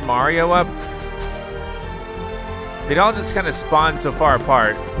send Mario up? They'd all just kind of spawn so far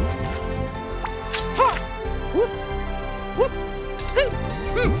apart.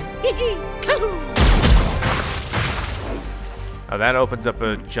 Oh, that opens up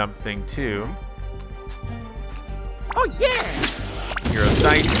a jump thing too. Oh yeah! Hero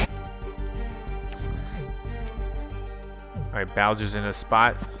sight. All right, Bowser's in a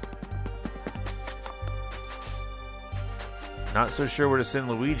spot. Not so sure where to send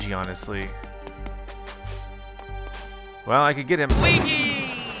Luigi, honestly. Well, I could get him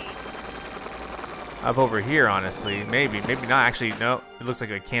Luigi! up over here, honestly. Maybe not. Actually, no. It looks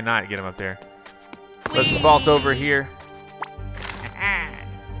like I cannot get him up there. Let's vault over here.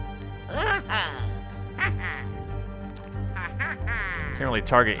 Can't really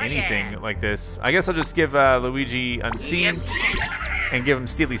target anything like this. I guess I'll just give Luigi Unseen and give him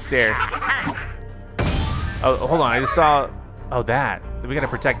Steely Stare. Oh, hold on. I just saw... Oh, that. We gotta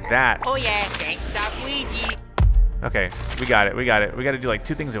protect that. Oh yeah, thanks, stop Luigi. Okay, we got it. We gotta do like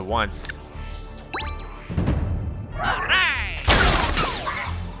 2 things at once. Alright!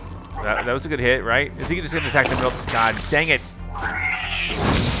 That was a good hit, right? Is he just gonna attack the middle? God dang it.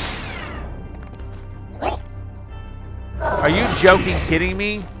 Are you joking, kidding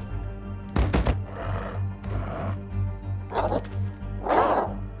me?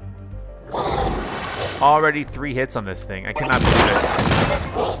 Already 3 hits on this thing. I cannot believe it.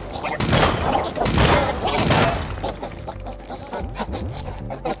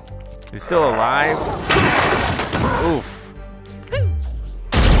 He's still alive. Oof.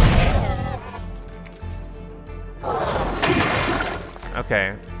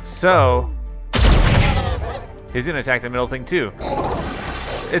 Okay, so he's gonna attack the middle thing too.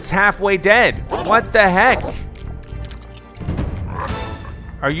 It's halfway dead. What the heck?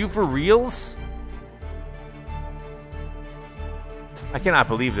 Are you for reals? I cannot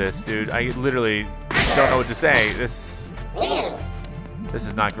believe this, dude. I literally don't know what to say. This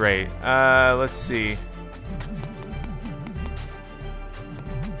is not great. Let's see.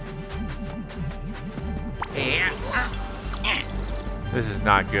 This is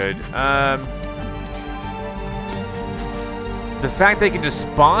not good. The fact they can just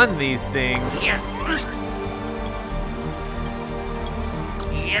spawn these things.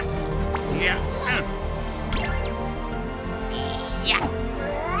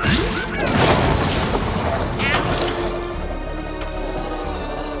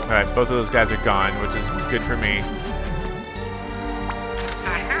 All right, both of those guys are gone, which is good for me.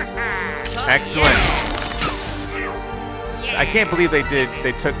 Excellent. I can't believe they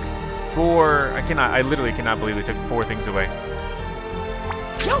took 4. I literally cannot believe they took 4 things away.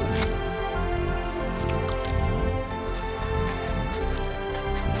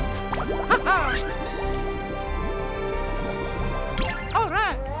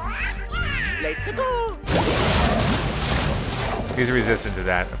 Alright. Let's go. He's resistant to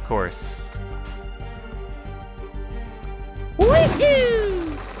that, of course.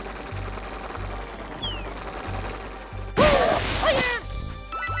 Woohoo!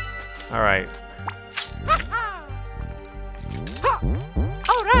 All right.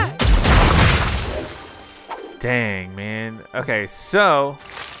 Alright. Dang, man. Okay, so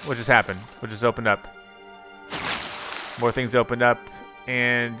what just happened? What just opened up? More things opened up,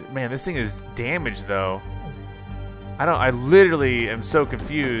 and man, this thing is damaged though. I literally am so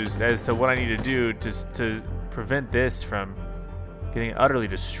confused as to what I need to do to prevent this from getting utterly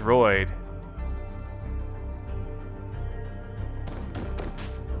destroyed.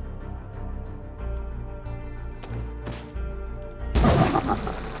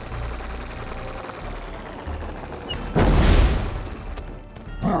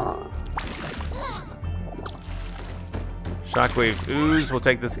 Shockwave ooze will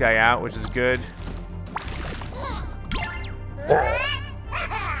take this guy out, which is good.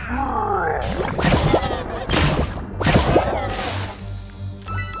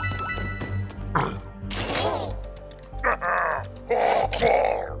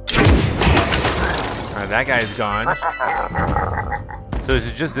 Alright, that guy's gone. So is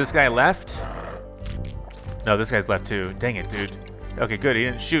it just this guy left? No, this guy's left too. Dang it, dude. Okay, good. He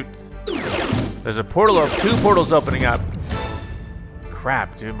didn't shoot. There's a portal or 2 portals opening up.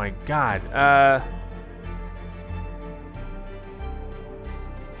 Crap, dude. My God.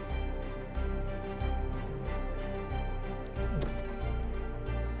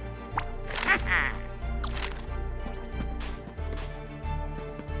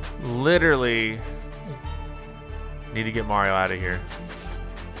 Literally need to get Mario out of here.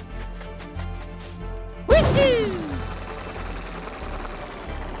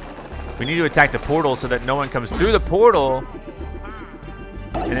 We need to attack the portal so that no one comes through the portal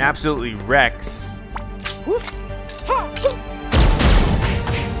and absolutely wrecks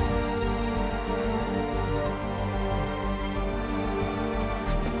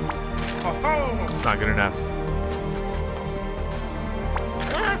That's not good enough.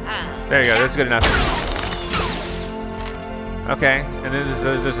 There you go, that's good enough. Okay, and then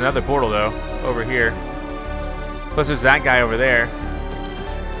there's another portal though, over here. Plus there's that guy over there.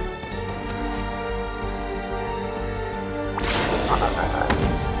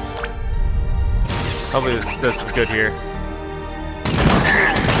 Hopefully this does some good here.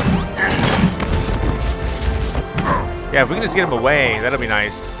 Yeah, if we can just get him away, that'll be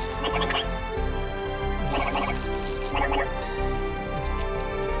nice.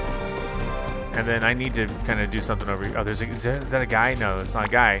 And then I need to kind of do something over here. Oh, is that a guy? No, it's not a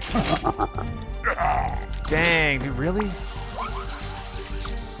guy. Dang, dude, really?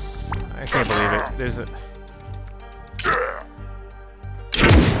 I can't believe it. There's a...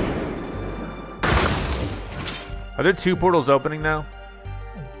 Are there 2 portals opening now?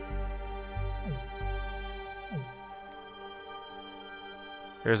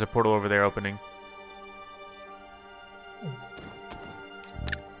 There's a portal over there opening.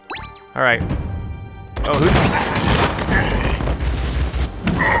 All right. Oh, who?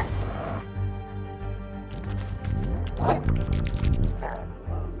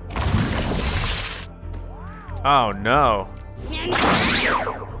 Oh no.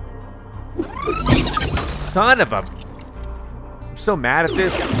 Son of a... I'm so mad at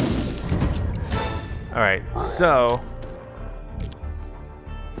this. All right, so...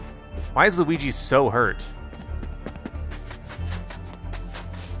 Why is Luigi so hurt?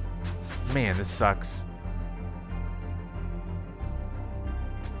 Man, this sucks.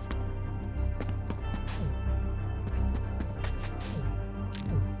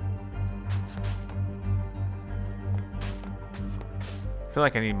 I feel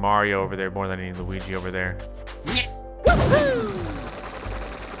like I need Mario over there more than I need Luigi over there.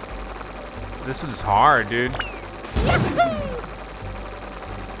 This one's hard, dude.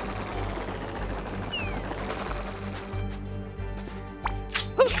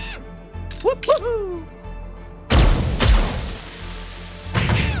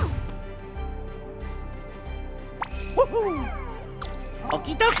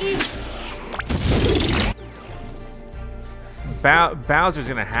 Okie dokie. Bowser's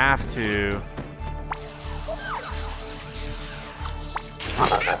gonna have to.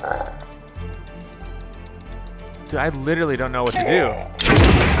 Dude, I literally don't know what to do.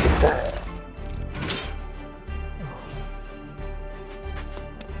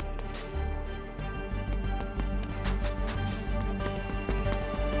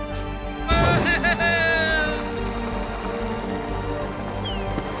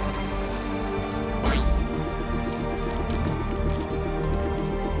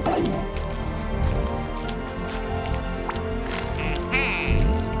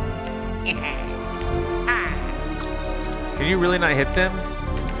 Can you really not hit them?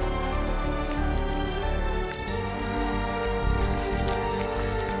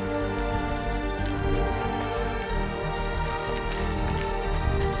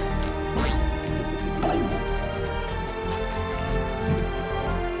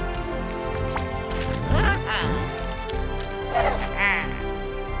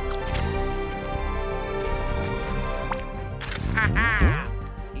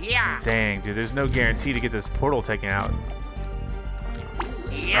 Dang, dude, there's no guarantee to get this portal taken out.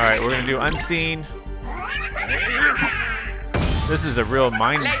 All right, we're gonna do unseen. This is a real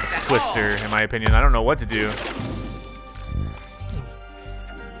mind twister, in my opinion. I don't know what to do.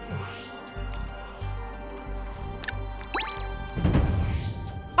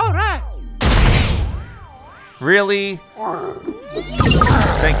 All right. Really?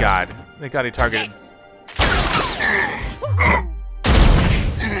 Thank God. Thank God he targeted.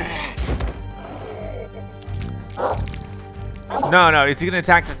 No, is he gonna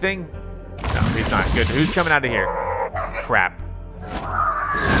attack the thing? No, he's not. Good. Who's coming out of here? Crap.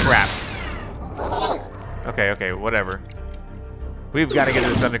 Okay, whatever. We've got to get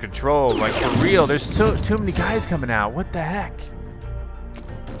this under control. Like, for real, there's too many guys coming out. What the heck?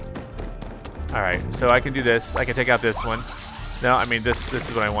 All right, so I can do this. I can take out this one. No, I mean, this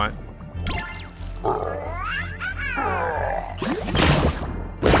is what I want. All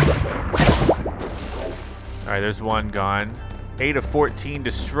right, there's one gone. 8 of 14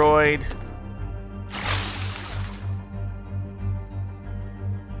 destroyed.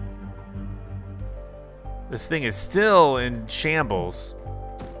 This thing is still in shambles.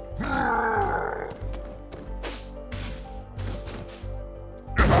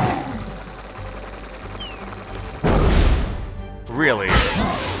 Really?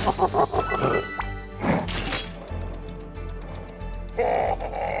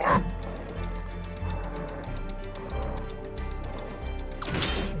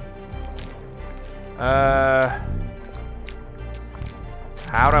 How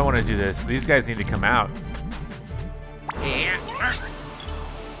do I want to do this? These guys need to come out.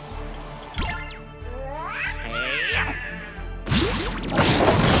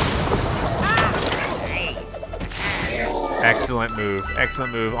 Excellent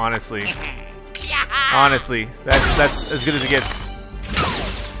move, honestly. Honestly, that's as good as it gets.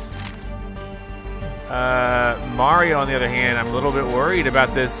 Mario, on the other hand, I'm a little bit worried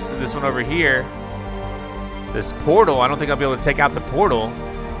about this one over here. This portal, I don't think I'll be able to take out the portal.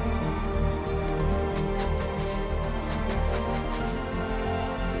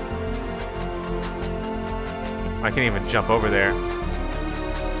 I can't even jump over there.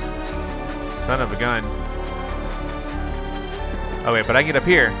 Son of a gun. Oh wait, but I can get up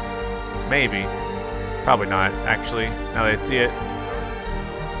here. Maybe. Probably not, actually, now that I see it.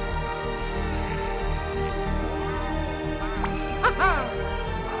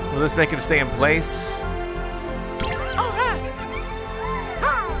 Will this make him stay in place?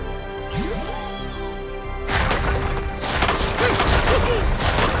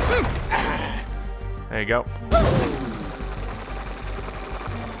 There you go.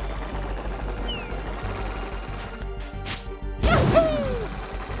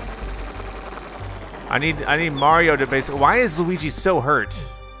 I need Mario to basically. Why is Luigi so hurt?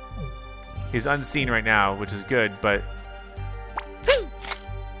 He's unseen right now, which is good, but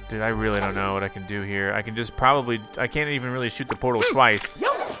dude, I really don't know what I can do here. I can just probably. I can't even really shoot the portal twice.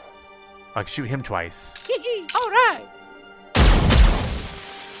 I can shoot him twice. All right.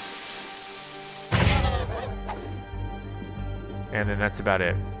 And then that's about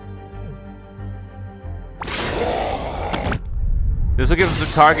it. This will give him some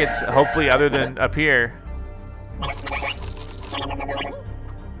targets, hopefully, other than up here.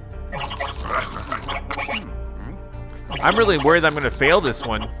 I'm really worried that I'm going to fail this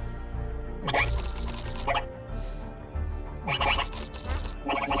one.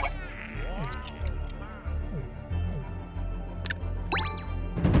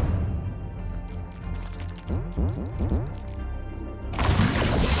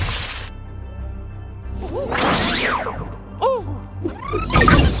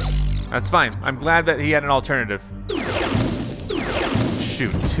 That's fine. I'm glad that he had an alternative.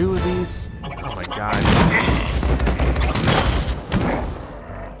 Shoot, 2 of these? Oh my god.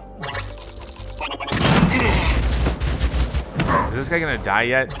 Is this guy gonna die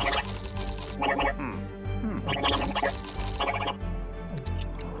yet?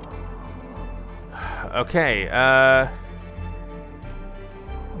 Okay,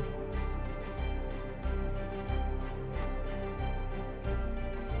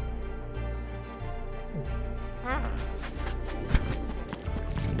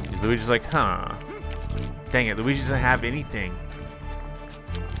 Luigi's like, huh. Dang it, Luigi doesn't have anything.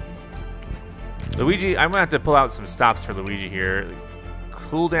 Luigi, I'm gonna have to pull out some stops for Luigi here.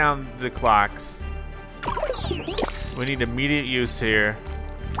 Cool down the clocks. We need immediate use here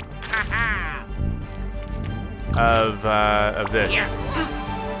of this.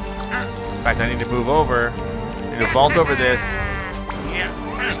 In fact, I need to move over. I need to vault over this.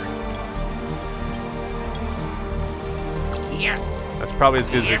 That's probably as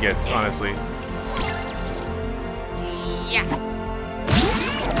good as it gets, honestly.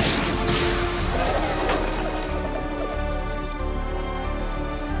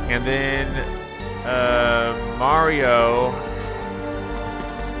 And then Mario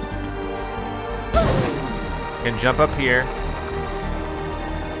can jump up here,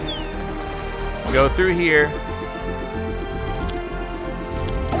 go through here.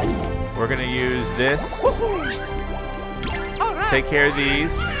 We're gonna use this. Take care of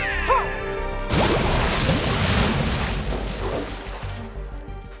these.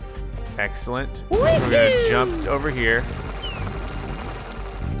 Excellent. We're gonna jump over here.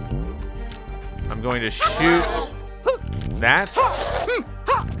 I'm going to shoot that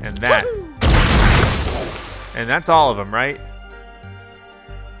and that. And that's all of them, right?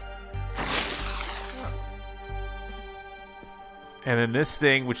 And then this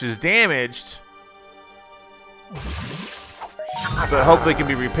thing, which is damaged, but hopefully can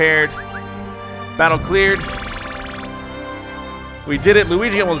be repaired. Battle cleared. We did it.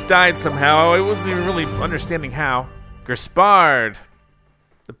 Luigi almost died somehow. I wasn't even really understanding how. Gaspard,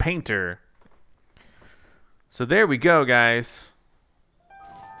 the painter. So there we go, guys.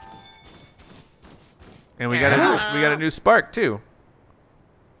 And we got a new spark too.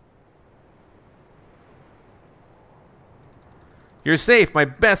 You're safe, my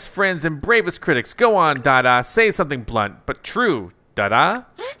best friends and bravest critics. Go on, Dada. Say something blunt, but true, Dada.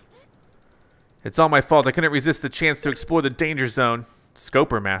 It's all my fault. I couldn't resist the chance to explore the danger zone.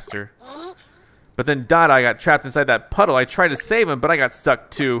 Scoper Master. But then Dada got trapped inside that puddle. I tried to save him, but I got stuck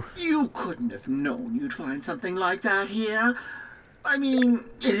too. You couldn't have known you'd find something like that here. I mean,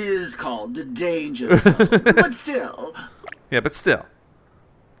 it is called the danger zone, but still. Yeah, but still.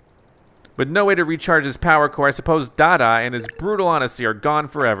 With no way to recharge his power core, I suppose Dada and his brutal honesty are gone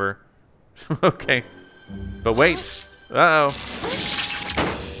forever. Okay. But wait. Uh-oh.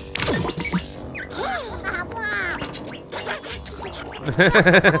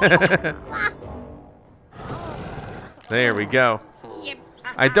 There we go.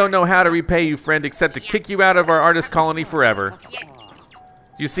 I don't know how to repay you, friend, except to kick you out of our artist colony forever.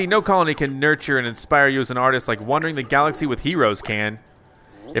 You see, no colony can nurture and inspire you as an artist like wandering the galaxy with heroes can.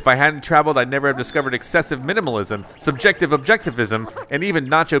 If I hadn't traveled, I'd never have discovered excessive minimalism, subjective objectivism, and even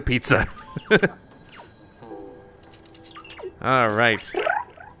nacho pizza. All right.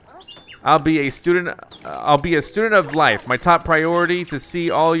 I'll be a student of life. My top priority to see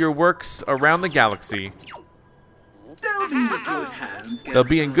all your works around the galaxy. They'll be in good hands. They'll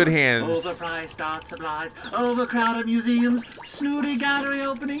be in good hands. Overpriced art supplies, overcrowded museums, snooty gallery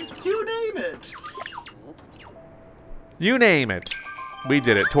openings, you name it. You name it. We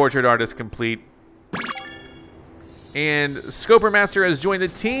did it. Tortured artist complete. And Scoper Master has joined the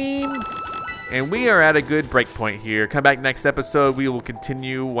team. And we are at a good break point here. Come back next episode. We will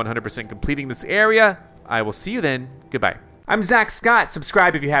continue 100% completing this area. I will see you then. Goodbye. I'm ZackScott.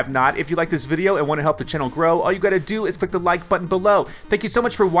 Subscribe if you have not. If you like this video and want to help the channel grow, all you gotta do is click the like button below. Thank you so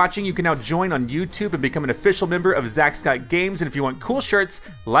much for watching. You can now join on YouTube and become an official member of ZackScottGames. And if you want cool shirts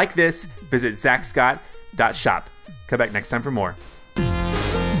like this, visit ZackScott.shop. Come back next time for more.